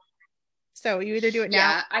 So you either do it now.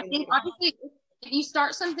 Yeah, I think obviously if you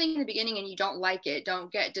start something in the beginning and you don't like it,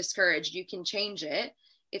 don't get discouraged. You can change it.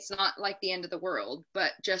 It's not like the end of the world,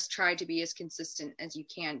 but just try to be as consistent as you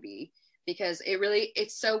can be, because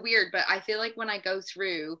it's so weird. But I feel like when I go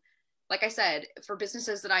through, like I said, for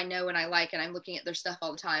businesses that I know and I like, and I'm looking at their stuff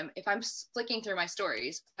all the time, if I'm flicking through my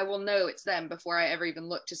stories, I will know it's them before I ever even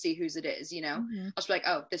look to see whose it is, you know? Mm-hmm. I'll just be like,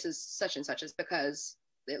 oh, this is such and such, is because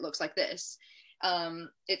it looks like this.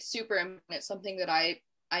 It's super important. It's something that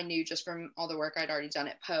I knew just from all the work I'd already done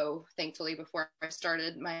at Poe, thankfully, before I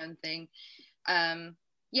started my own thing.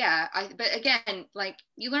 But again, like,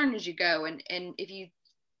 you learn as you go, and if you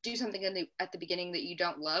do something at the beginning that you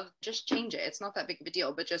don't love, just change it. It's not that big of a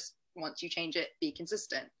deal, but just once you change it, be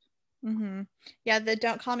consistent. Mm-hmm. Yeah, the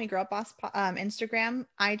Don't Call Me Girl Boss Instagram,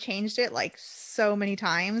 I changed it like so many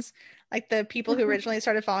times. Like the people who originally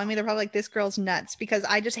started following me, they're probably like, this girl's nuts, because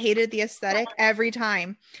I just hated the aesthetic every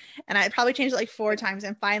time. And I probably changed it like 4 times.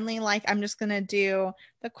 And finally, like, I'm just going to do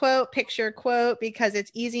the picture quote, because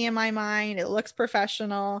it's easy in my mind. It looks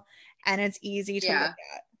professional and it's easy to look at.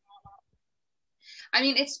 I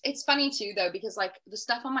mean, it's funny too, though, because like the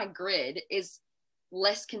stuff on my grid is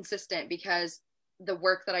less consistent because the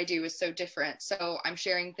work that I do is so different. So I'm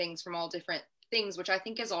sharing things from all different things, which I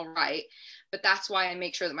think is all right. But that's why I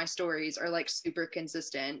make sure that my stories are like super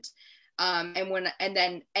consistent. And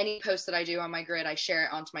then any post that I do on my grid, I share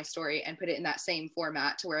it onto my story and put it in that same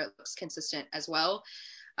format to where it looks consistent as well.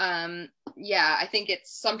 I think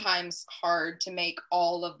it's sometimes hard to make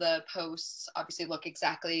all of the posts obviously look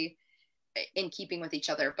exactly in keeping with each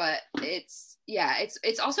other, but it's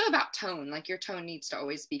also about tone. Like, your tone needs to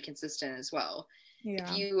always be consistent as well. Yeah.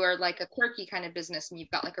 If you are like a quirky kind of business and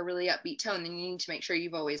you've got like a really upbeat tone, then you need to make sure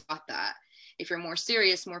you've always got that. If you're more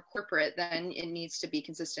serious, more corporate, then it needs to be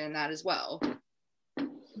consistent in that as well.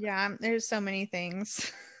 Yeah, there's so many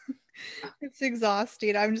things. It's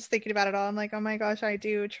exhausting. I'm just thinking about it all. I'm like, oh my gosh, I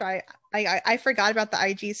do try. I forgot about the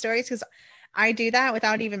IG stories, because I do that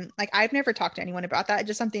without even, like, I've never talked to anyone about that. It's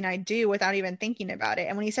just something I do without even thinking about it.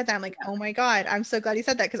 And when he said that, I'm like, oh my God, I'm so glad he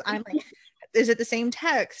said that, because I'm like, is it the same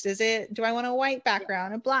text? Do I want a white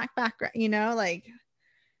background, a black background? You know, like,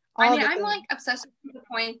 I'm like obsessed to the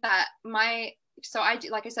point that I do,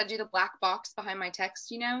 like I said, do the black box behind my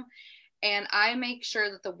text, you know, and I make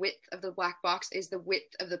sure that the width of the black box is the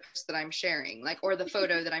width of the post that I'm sharing, like, or the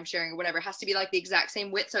photo that I'm sharing or whatever. It has to be like the exact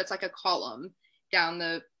same width. So it's like a column down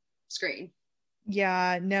the screen.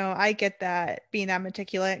 Yeah, no, I get that, being that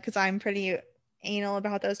meticulous, because I'm pretty anal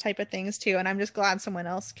about those type of things too, and I'm just glad someone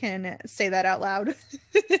else can say that out loud.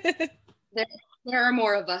 there, there are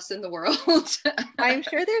more of us in the world. I'm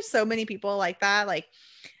sure there's so many people like that, like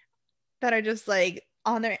that are just like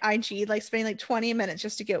on their IG, like spending like 20 minutes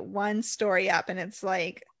just to get one story up, and it's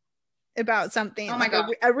like about something Oh my like god.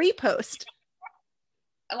 a repost.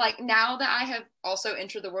 Like now that I have also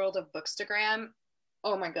entered the world of Bookstagram,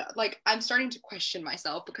 oh my god, like I'm starting to question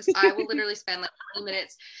myself because I will literally spend like 20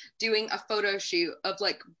 minutes doing a photo shoot of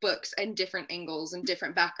like books and different angles and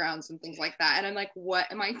different backgrounds and things like that. And I'm like, what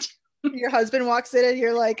am I doing? Your husband walks in and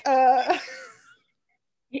you're like,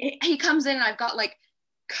 He comes in and I've got like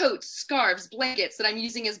coats, scarves, blankets that I'm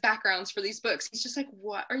using as backgrounds for these books. He's just like,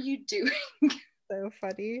 what are you doing? So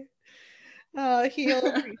funny. He'll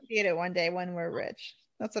appreciate it one day when we're rich.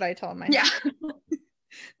 That's what I told my Yeah. husband.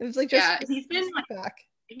 It was like, Yeah, just he's been sit back.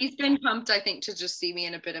 he's been pumped, I think, to just see me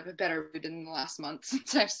in a bit of a better mood in the last month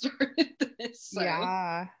since I've started this. So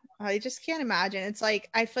Yeah. I just can't imagine. It's like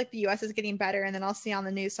I feel like the US is getting better, and then I'll see on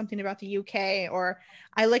the news something about the UK, or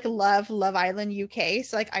I like Love Island UK.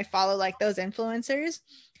 So like I follow like those influencers,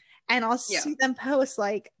 and I'll yeah, see them post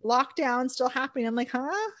like lockdown still happening. I'm like,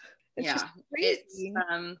 huh? It's just yeah, it's crazy.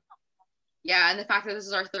 yeah, and the fact that this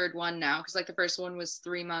is our third one now, because like the first one was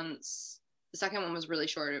 3 months, the second one was really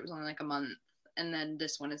short. It was only like a month, and then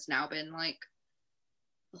this one has now been like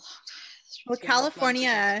a long time. Well, 2.5 months or something.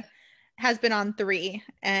 California has been on 3,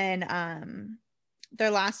 and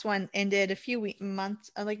their last one ended a few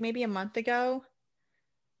months, like maybe a month ago.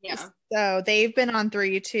 Yeah. So they've been on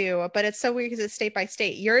 3 too, but it's so weird because it's state by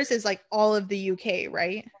state. Yours is like all of the UK,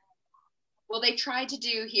 right? Well, they tried to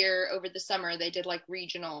do here over the summer. They did like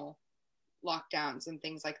regional lockdowns and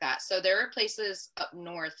things like that. So there are places up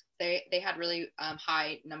north. They had really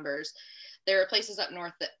high numbers. There are places up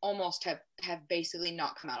north that almost have basically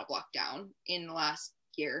not come out of lockdown in the last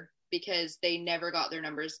year because they never got their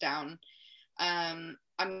numbers down.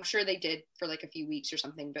 I'm sure they did for like a few weeks or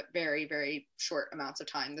something, but very, very short amounts of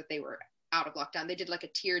time that they were out of lockdown. They did like a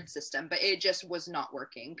tiered system, but it just was not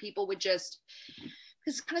working. People would just,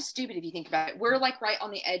 it's kind of stupid if you think about it. We're like right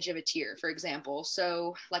on the edge of a tier, for example.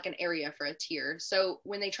 So like an area for a tier. So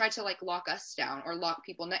when they tried to like lock us down or lock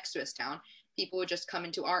people next to us down, people would just come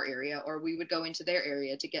into our area or we would go into their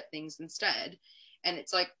area to get things instead. And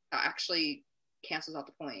it's like that actually cancels out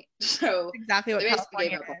the point. So Exactly what they basically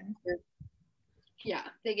California gave up on did. yeah,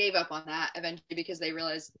 they gave up on that eventually because they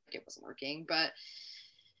realized it wasn't working. But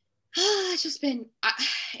it's just been,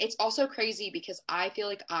 it's also crazy because I feel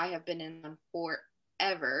like I have been in one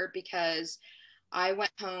forever because I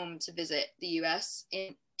went home to visit the US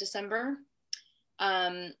in December.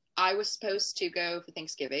 I was supposed to go for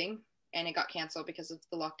Thanksgiving and it got canceled because of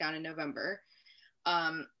the lockdown in November.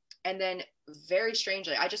 And then very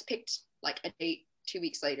strangely, I just picked like a date 2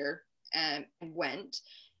 weeks later and went,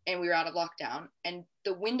 and we were out of lockdown. And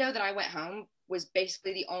the window that I went home was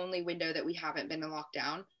basically the only window that we haven't been in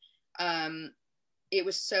lockdown. Um, it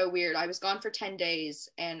was so weird. I was gone for 10 days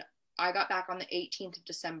and I got back on the 18th of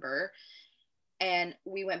December and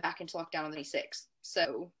we went back into lockdown on the 26th.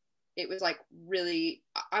 So it was like really,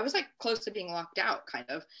 I was like close to being locked out kind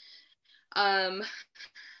of.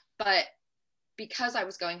 But because I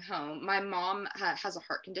was going home, my mom has a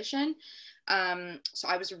heart condition. So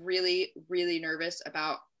I was really, really nervous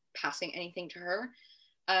about passing anything to her.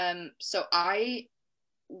 So I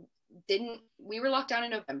didn't, we were locked down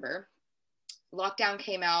in November. Lockdown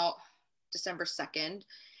came out December 2nd,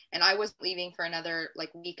 and I wasn't leaving for another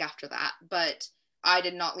like week after that, but I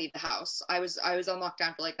did not leave the house. I was on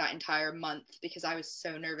lockdown for like that entire month because I was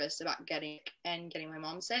so nervous about getting my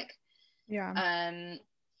mom sick. Yeah.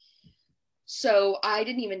 So I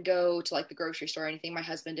didn't even go to like the grocery store or anything. My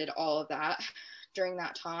husband did all of that during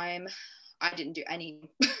that time. I didn't do any.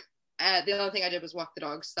 The only thing I did was walk the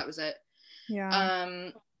dogs. That was it. Yeah.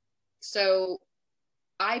 So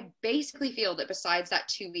I basically feel that besides that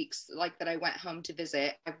 2 weeks, like that I went home to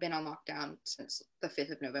visit, I've been on lockdown since the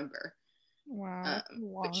 5th of November. Wow. That's a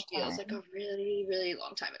long Which feels like time. a really, really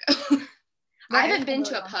long time ago. I That is haven't a been really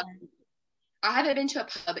to a long pub. time. I haven't been to a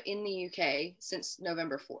pub in the UK since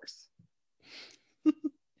November 4th.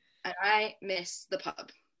 And I miss the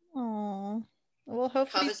pub. Oh. Well, Pub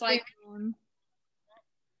hopefully is like, soon.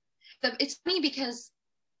 it's funny because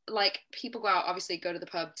like people obviously go to the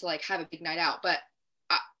pub to like have a big night out, but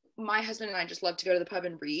my husband and I just love to go to the pub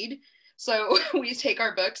and read. So we take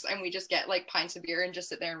our books and we just get like pints of beer and just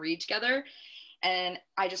sit there and read together. And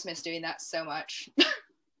I just miss doing that so much.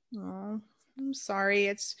 Oh, I'm sorry.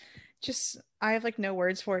 It's just I have like no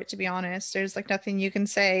words for it, to be honest. There's like nothing you can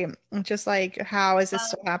say. It's just like, how is this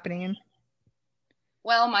still happening?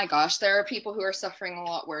 Well, my gosh, there are people who are suffering a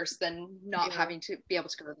lot worse than not Yeah. having to be able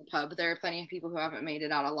to go to the pub. There are plenty of people who haven't made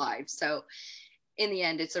it out alive. So in the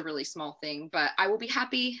end, it's a really small thing. But I will be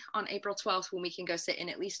happy on April 12th when we can go sit in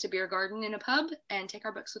at least a beer garden in a pub and take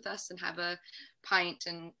our books with us and have a pint,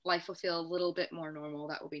 and life will feel a little bit more normal.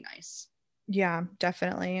 That will be nice. Yeah,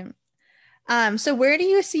 definitely. So where do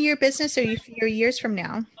you see your business or you your years from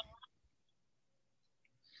now?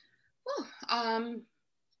 Whew.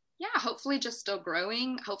 Yeah, hopefully just still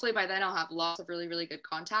growing. Hopefully by then I'll have lots of really, really good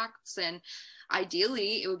contacts. And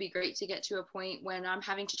ideally, it would be great to get to a point when I'm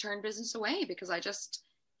having to turn business away because I just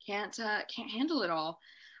can't handle it all.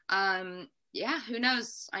 Yeah, who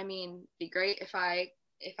knows? I mean, be great if I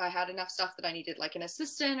had enough stuff that I needed like an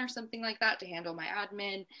assistant or something like that to handle my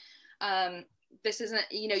admin. Um, this isn't,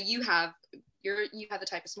 you know, you have the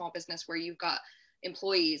type of small business where you've got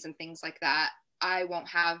employees and things like that. I won't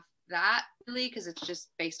have that really because it's just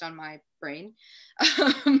based on my brain.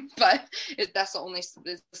 But that's the only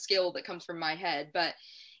skill that comes from my head. But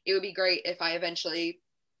it would be great if I eventually,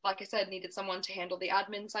 like I said, needed someone to handle the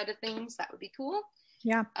admin side of things. That would be cool.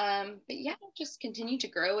 Yeah. But yeah, just continue to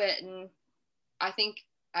grow it. And I think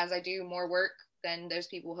as I do more work, then those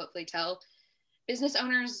people will hopefully tell business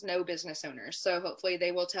owners know business owners. So hopefully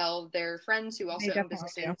they will tell their friends who They also own definitely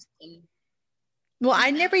do. businesses. And Well,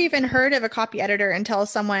 I yeah. never even heard of a copy editor until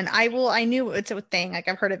someone I knew it's a thing. Like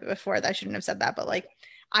I've heard of it before. That I shouldn't have said that, but like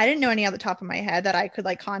I didn't know any on the top of my head that I could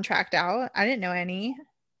like contract out. I didn't know any.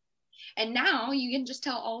 And now you can just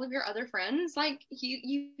tell all of your other friends, like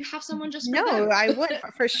you have someone just for No, them. I would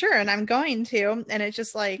for sure, and I'm going to. And it's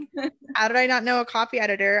just like, how did I not know a copy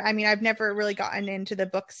editor? I mean, I've never really gotten into the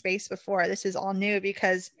book space before. This is all new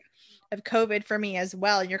because of COVID for me as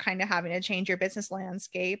well. You're kind of having to change your business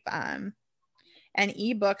landscape. And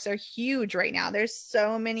ebooks are huge right now. There's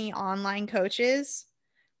so many online coaches.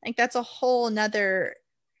 Like that's a whole nother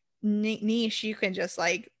niche you can just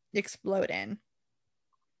like explode in.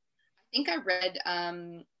 I think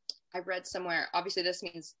I read somewhere, obviously this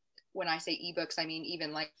means when I say ebooks, I mean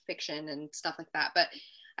even like fiction and stuff like that. But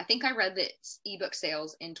I think I read that ebook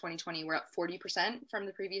sales in 2020 were up 40% from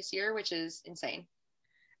the previous year, which is insane.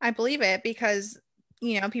 I believe it because,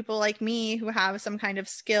 people like me who have some kind of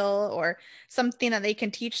skill or something that they can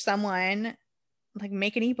teach someone, like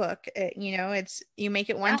make an ebook. It's you make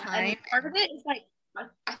it one Yeah, time. and part of it is like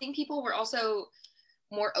I think people were also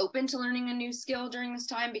more open to learning a new skill during this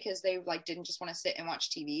time because they like didn't just want to sit and watch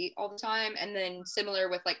TV all the time. And then similar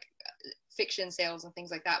with like fiction sales and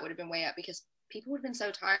things like that would have been way up because people would have been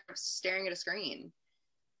so tired of staring at a screen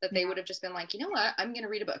that they Yeah, would have just been like, you know what, I'm gonna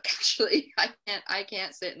read a book. Actually, I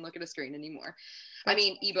can't sit and look at a screen anymore. I that's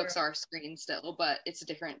mean, true. ebooks are screen still, but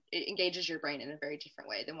it engages your brain in a very different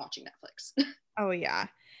way than watching Netflix. Oh yeah.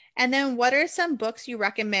 And then what are some books you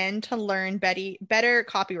recommend to learn better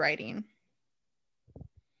copywriting?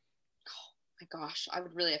 My gosh, I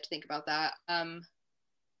would really have to think about that.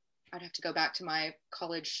 I'd have to go back to my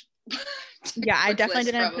college Yeah, I book definitely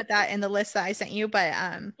list didn't put probably. that in the list that I sent you, but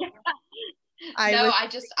I No, was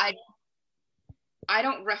I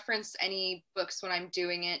don't reference any books when I'm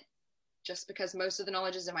doing it just because most of the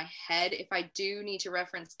knowledge is in my head. If I do need to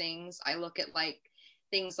reference things, I look at like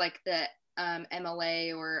things like the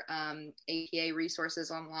MLA or APA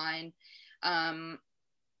resources online. Um,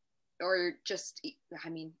 or just I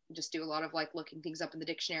mean just do a lot of like looking things up in the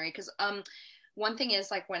dictionary because one thing is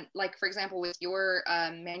like when like for example with your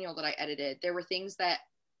manual that I edited there were things that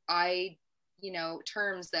I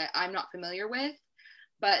terms that I'm not familiar with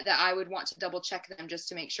but that I would want to double check them just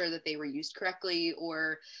to make sure that they were used correctly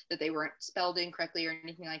or that they weren't spelled incorrectly or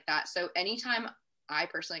anything like that. So anytime I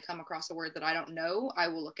personally come across a word that I don't know, I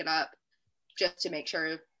will look it up just to make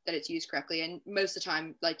sure that it's used correctly. And most of the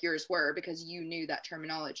time, like yours were, because you knew that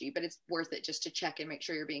terminology, but it's worth it just to check and make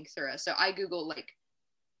sure you're being thorough. So I Google like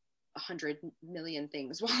 100 million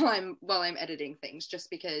things while I'm editing things just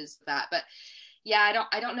because of that. But yeah,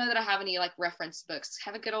 I don't know that I have any like reference books.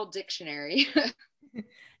 Have a good old dictionary.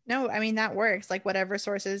 No, I mean that works. Like whatever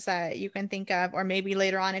sources that you can think of, or maybe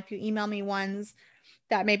later on if you email me ones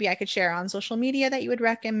that maybe I could share on social media that you would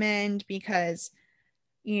recommend because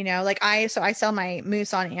like I sell my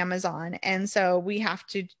mousse on Amazon and so we have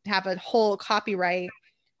to have a whole copyright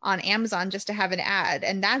on Amazon just to have an ad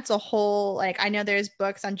and that's a whole like I know there's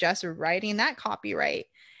books on just writing that copyright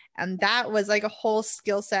and that was like a whole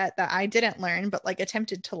skill set that I didn't learn but like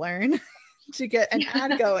attempted to learn to get an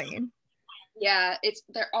ad going. Yeah,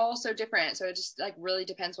 they're all so different. So it just like really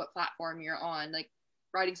depends what platform you're on. Like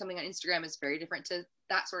writing something on Instagram is very different to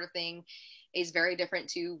that sort of thing, is very different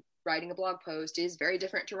to writing a blog post, is very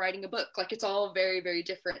different to writing a book. Like it's all very, very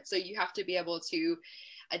different. So you have to be able to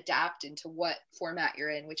adapt into what format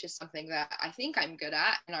you're in, which is something that I think I'm good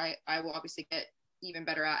at. And I will obviously get even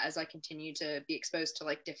better at as I continue to be exposed to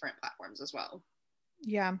like different platforms as well.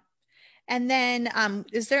 Yeah. And then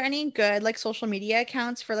is there any good like social media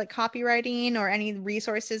accounts for like copywriting or any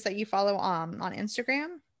resources that you follow on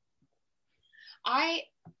Instagram? I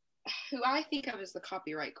who I think of as the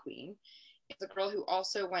copyright queen is a girl who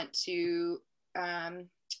also went to um,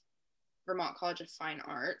 Vermont College of Fine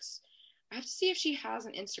Arts. I have to see if she has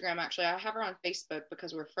an Instagram. Actually, I have her on Facebook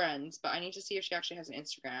because we're friends, but I need to see if she actually has an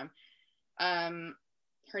Instagram. Um,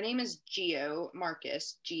 her name is Gio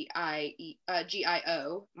Marcus,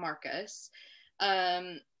 Gio Marcus,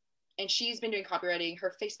 and she's been doing copywriting.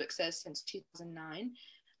 Her Facebook says since 2009.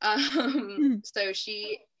 So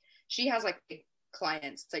she has like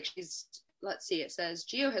clients. It's like she's, let's see, it says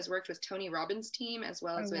Gio has worked with Tony Robbins' team as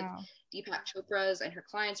well as with Deepak Chopra's, and her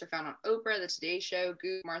clients are found on Oprah, The Today Show,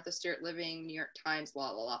 Goop, Martha Stewart Living, New York Times,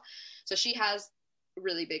 la la la. So she has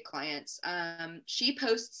really big clients. She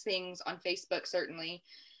posts things on Facebook, certainly.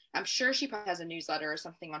 I'm sure she probably has a newsletter or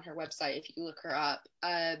something on her website if you look her up.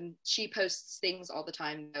 She posts things all the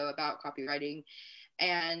time though about copywriting.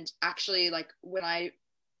 And actually, like when I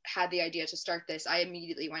had the idea to start this, I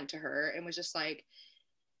immediately went to her and was just like,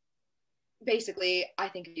 basically, I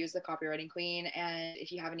think of you as the copywriting queen, and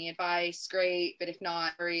if you have any advice, great, but if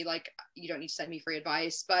not, very like, you don't need to send me free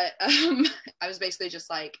advice. But I was basically just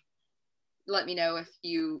like, let me know if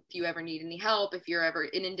you ever need any help, if you're ever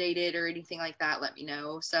inundated or anything like that, let me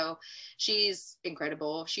know. So she's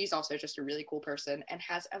incredible. She's also just a really cool person and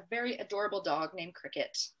has a very adorable dog named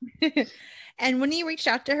Cricket. And when you reached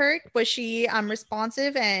out to her, was she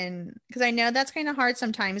responsive? And because I know that's kind of hard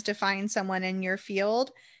sometimes to find someone in your field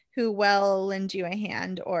who will lend you a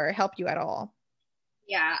hand or help you at all.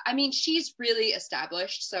 Yeah, I mean, she's really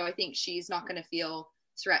established, so I think she's not going to feel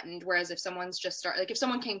threatened. Whereas if someone's just like if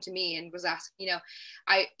someone came to me and was asking,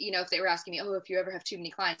 if they were asking me, oh, if you ever have too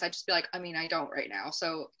many clients, I'd just be like, I mean, I don't right now,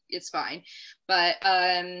 so it's fine. But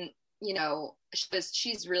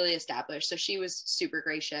she's really established, so she was super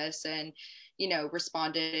gracious and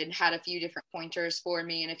responded and had a few different pointers for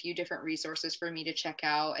me and a few different resources for me to check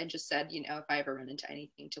out, and just said, if I ever run into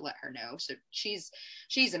anything, to let her know. So she's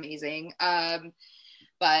amazing.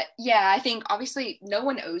 But yeah, I think obviously no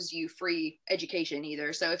one owes you free education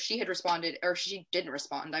either. So if she had responded or she didn't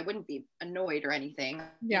respond, I wouldn't be annoyed or anything.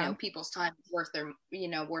 Yeah. People's time is worth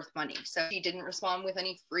worth money. So if she didn't respond with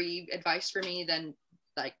any free advice for me, then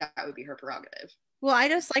like that would be her prerogative. Well, I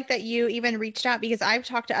just like that you even reached out, because I've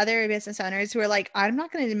talked to other business owners who are like, I'm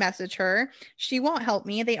not going to message her. She won't help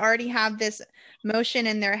me. They already have this motion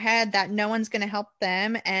in their head that no one's going to help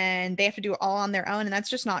them and they have to do it all on their own. And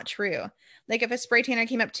that's just not true. Like if a spray tanner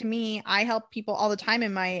came up to me, I help people all the time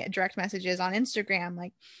in my direct messages on Instagram.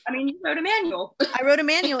 Like, I mean, you wrote a manual. I wrote a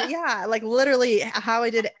manual. Yeah. Like literally how I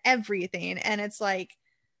did everything. And it's like,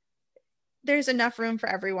 there's enough room for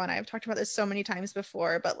everyone. I've talked about this so many times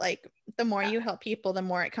before, but like the more you help people, the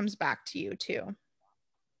more it comes back to you too.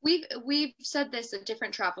 We've said this at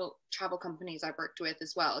different travel companies I've worked with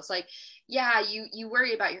as well. It's like, yeah, you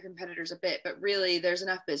worry about your competitors a bit, but really there's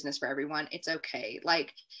enough business for everyone. It's okay.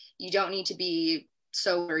 Like you don't need to be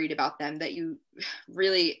so worried about them that you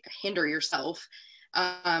really hinder yourself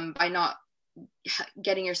by not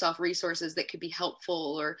getting yourself resources that could be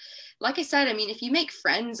helpful. Or like I said, I mean, if you make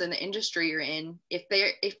friends in the industry you're in, if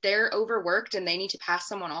they're overworked and they need to pass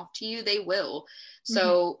someone off to you, they will.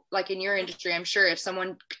 So like in your industry, I'm sure if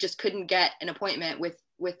someone just couldn't get an appointment with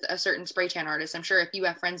a certain spray tan artist, I'm sure if you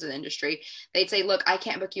have friends in the industry, they'd say, look, I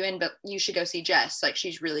can't book you in, but you should go see Jess, like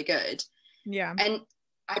she's really good. Yeah. And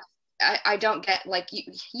I don't get like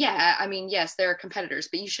yeah, I mean, yes, there are competitors,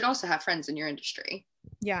 but you should also have friends in your industry.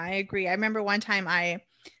 Yeah, I agree. I remember one time I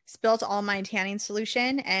spilled all my tanning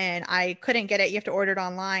solution and I couldn't get it. You have to order it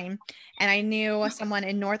online. And I knew someone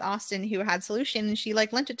in North Austin who had solution, and she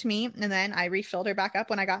like lent it to me. And then I refilled her back up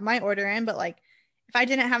when I got my order in. But like, if I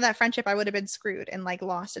didn't have that friendship, I would have been screwed and like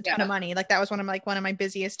lost a ton of money. Like that was one of my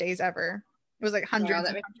busiest days ever. It was like hundreds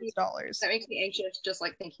of dollars. That makes me anxious just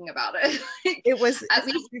like thinking about it. It was at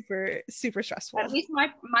least super, super stressful. At least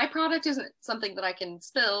my product isn't something that I can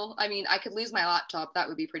spill. I mean, I could lose my laptop. That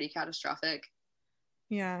would be pretty catastrophic.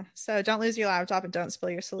 Yeah. So don't lose your laptop and don't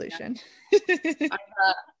spill your solution. Yeah.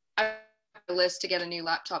 I have a list to get a new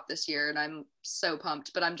laptop this year, and I'm so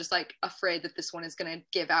pumped, but I'm just like afraid that this one is going to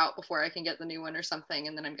give out before I can get the new one or something,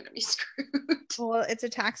 and then I'm going to be screwed. Well, it's a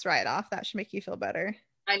tax write-off. That should make you feel better.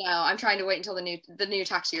 I know. I'm trying to wait until the new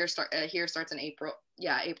tax year starts in April.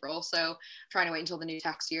 Yeah, April. So I'm trying to wait until the new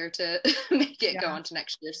tax year to make it go on to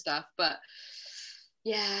next year's stuff. But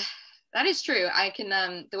yeah. That is true. I can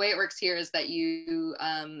the way it works here is that you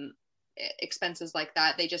expenses like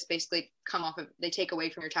that, they just basically come off of, they take away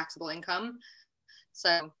from your taxable income.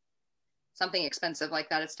 So something expensive like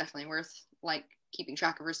that, it's definitely worth like keeping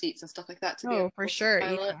track of receipts and stuff like that to be Oh, for able to sure.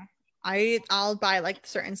 file it. Yeah. I'll buy like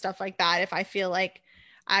certain stuff like that if I feel like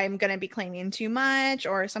I'm gonna be claiming too much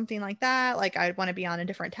or something like that. Like I'd want to be on a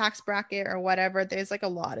different tax bracket or whatever. There's like a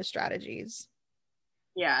lot of strategies.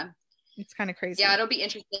 Yeah. It's kind of Yeah, crazy. it'll be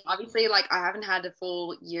interesting. Obviously, like I haven't had a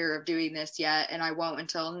full year of doing this yet, and I won't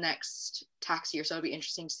until next tax year. So it'll be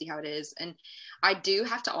interesting to see how it is. And I do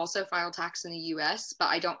have to also file tax in the US, but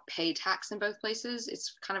I don't pay tax in both places.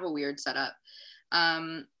 It's kind of a weird setup.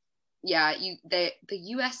 Um, yeah, the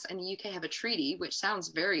US and the UK have a treaty, which sounds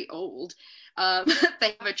very old.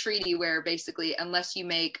 They have a treaty where basically, unless you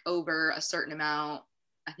make over a certain amount,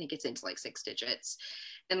 I think it's into like 6 digits,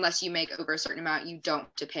 unless you make over a certain amount, you don't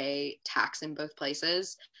have to pay tax in both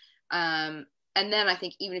places. And then I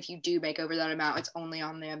think even if you do make over that amount, it's only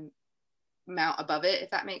on the amount above it, if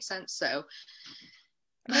that makes sense. So,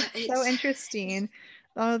 but That's so interesting.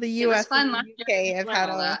 Oh, the it was US and fun last the year UK have to learn had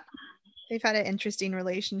all a that. they've had an interesting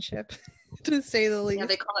relationship, to say the Yeah,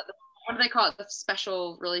 they least. call it what do they call it? The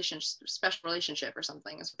special relationship or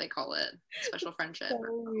something is what they call it. Special friendship. So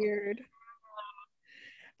weird.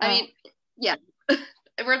 I Um, mean, yeah,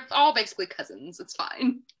 we're all basically cousins. It's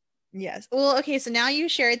fine. yes. Well, okay, so now you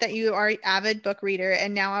shared that you are an avid book reader,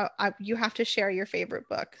 and now you have to share your favorite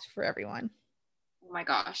book for everyone. Oh my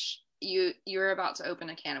gosh. You're about to open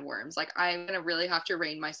a can of worms. Like I'm gonna really have to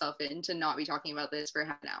rein myself in to not be talking about this for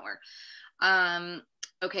half an hour.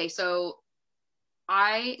 Okay, so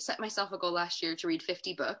I set myself a goal last year to read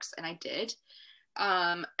 50 books, and I did.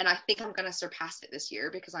 And I think I'm gonna surpass it this year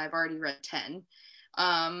because I've already read 10.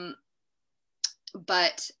 Um,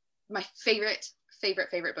 but my favorite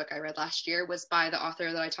book I read last year was by the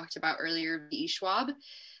author that I talked about earlier, V. E. Schwab.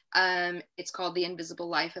 It's called The Invisible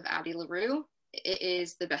Life of Addie LaRue. It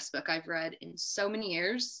is the best book I've read in so many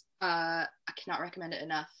years. I cannot recommend it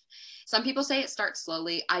enough. Some people say it starts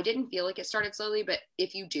slowly. I didn't feel like it started slowly, but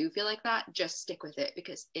if you do feel like that, just stick with it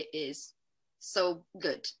because it is so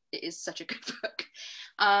good. It is such a good book.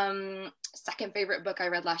 Second favorite book I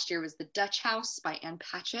read last year was The Dutch House by Ann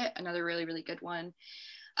Patchett, another really, really good one.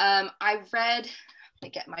 I read, I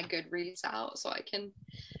get my Goodreads out so I can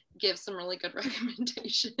give some really good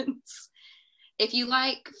recommendations. If you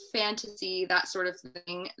like fantasy, that sort of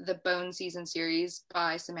thing, the Bone Season series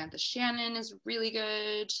by Samantha Shannon is really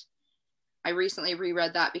good. I recently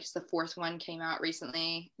reread that because the fourth one came out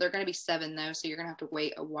recently. They're going to be 7 though, so you're going to have to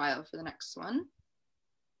wait a while for the next one.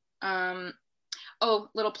 Oh,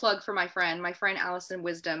 little plug for my friend. My friend Allison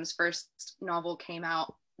Wisdom's first novel came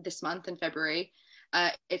out this month in February.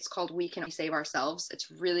 It's called We Can Only Save Ourselves. It's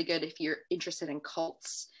really good if you're interested in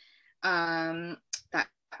cults. That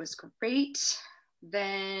was great.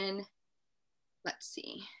 Then let's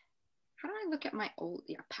see. How do I look at my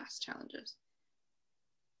past challenges?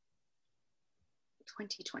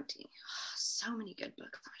 2020. Oh, so many good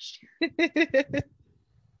books last year.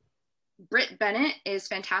 Britt Bennett is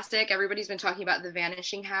fantastic. Everybody's been talking about The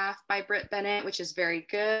Vanishing Half by Britt Bennett, which is very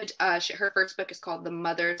good. Her first book is called The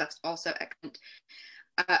Mothers. That's also excellent.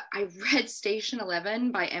 I read Station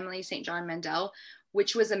 11 by Emily St. John Mandel,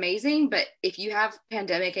 which was amazing. But if you have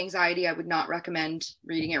pandemic anxiety, I would not recommend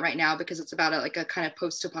reading it right now because it's about a kind of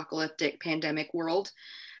post-apocalyptic pandemic world.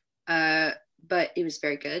 But it was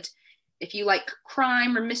very good. If you like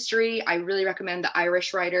crime or mystery, I really recommend the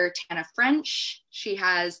Irish writer Tana French. She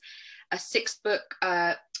has a 6-book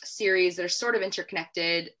series that are sort of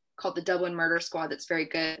interconnected called The Dublin Murder Squad that's very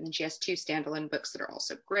good. And she has 2 standalone books that are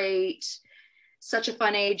also great. Such a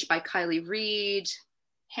Fun Age by Kylie Reed.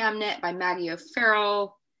 Hamnet by Maggie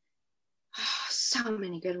O'Farrell. Oh, so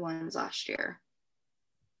many good ones last year.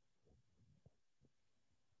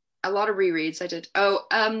 A lot of rereads I did. Oh,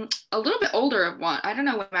 a little bit older of one. I don't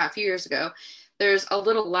know when, about a few years ago. There's A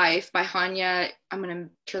Little Life by Hanya. I'm going to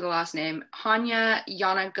butcher the last name. Hanya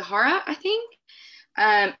Yanagihara, I think.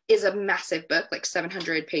 Is a massive book, like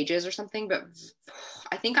 700 pages or something. But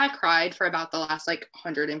I think I cried for about the last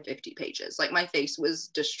 150 pages. Like my face was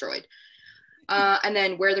destroyed. And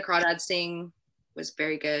then Where the Crawdads Sing was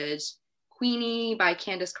very good. Queenie by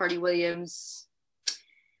Candace Carty-Williams.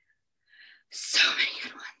 So many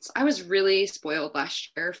good ones. I was really spoiled last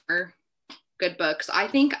year for good books. I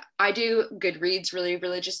think I do Goodreads really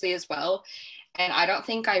religiously as well. And I don't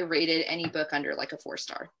think I rated any book under a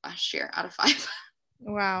 4-star last year out of 5.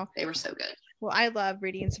 Wow. They were so good. Well, I love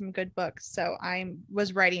reading some good books. So I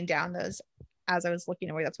was writing down those as I was looking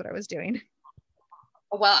away. That's what I was doing.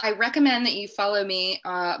 Well, I recommend that you follow me,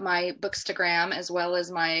 my Bookstagram, as well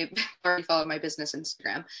as my, already follow my business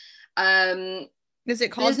Instagram. Um, Is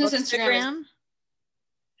it called business Instagram is, Bookstagram?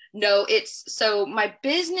 no, it's, so my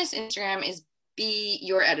business Instagram is Be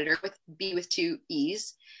Your Editor, with B with two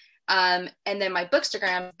E's. And then my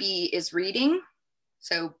Bookstagram, B is reading.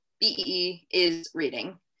 So BEE is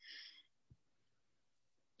reading.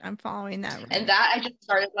 I'm following that. Right. And that I just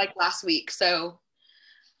started like last week. So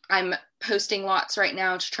I'm posting lots right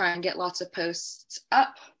now to try and get lots of posts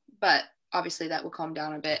up, but obviously that will calm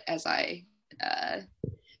down a bit as I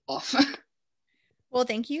off. Well,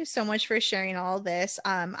 thank you so much for sharing all this.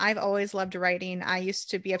 I've always loved writing. I used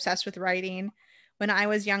to be obsessed with writing when I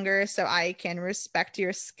was younger, so I can respect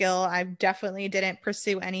your skill. I definitely didn't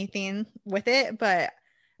pursue anything with it, but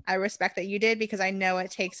I respect that you did because I know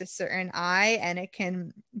it takes a certain eye and it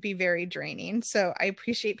can be very draining. So I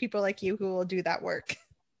appreciate people like you who will do that work.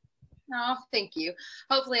 Oh, thank you.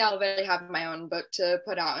 Hopefully I'll eventually have my own book to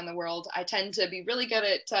put out in the world. I tend to be really good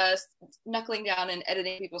at knuckling down and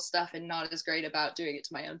editing people's stuff and not as great about doing it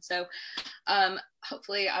to my own. So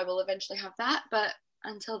hopefully I will eventually have that. But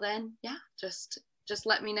until then, yeah, just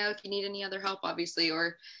let me know if you need any other help, obviously,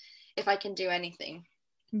 or if I can do anything.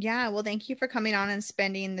 Yeah, well, thank you for coming on and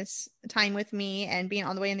spending this time with me and being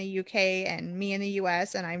all the way in the UK and me in the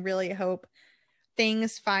US. And I really hope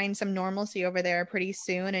things find some normalcy over there pretty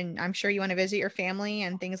soon. And I'm sure you want to visit your family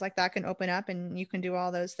and things like that can open up and you can do all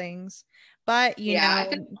those things. But,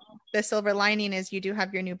 the silver lining is you do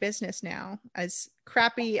have your new business now, as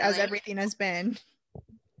crappy as everything has been.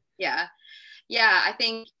 Yeah. Yeah, I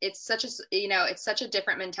think it's such a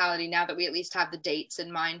different mentality now that we at least have the dates in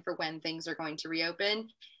mind for when things are going to reopen.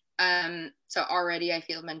 So already I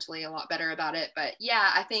feel mentally a lot better about it. But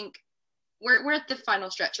yeah, I think we're at the final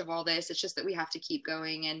stretch of all this. It's just that we have to keep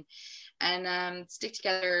going and stick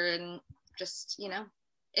together and just,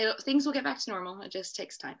 things will get back to normal. It just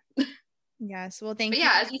takes time. Yes. Well, thank you.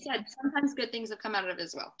 Yeah, as you said, sometimes good things have come out of it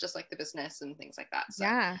as well, just like the business and things like that. So.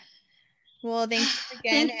 Yeah. Well, thank you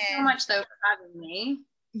again. Thank you so much, though, for having me.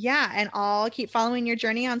 Yeah, and I'll keep following your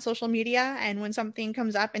journey on social media. And when something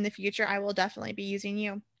comes up in the future, I will definitely be using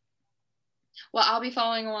you. Well, I'll be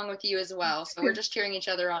following along with you as well. So we're just cheering each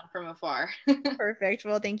other on from afar. Perfect.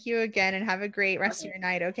 Well, thank you again and have a great rest of your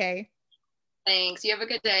night. Okay. Thanks. You have a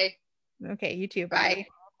good day. Okay, you too. Bye.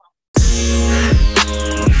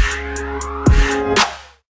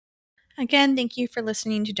 Again, thank you for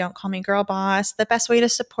listening to Don't Call Me Girl Boss. The best way to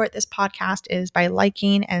support this podcast is by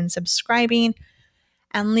liking and subscribing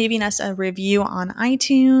and leaving us a review on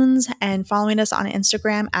iTunes and following us on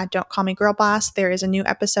Instagram at Don't Call Me Girl Boss. There is a new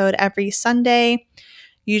episode every Sunday,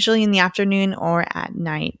 usually in the afternoon or at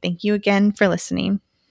night. Thank you again for listening.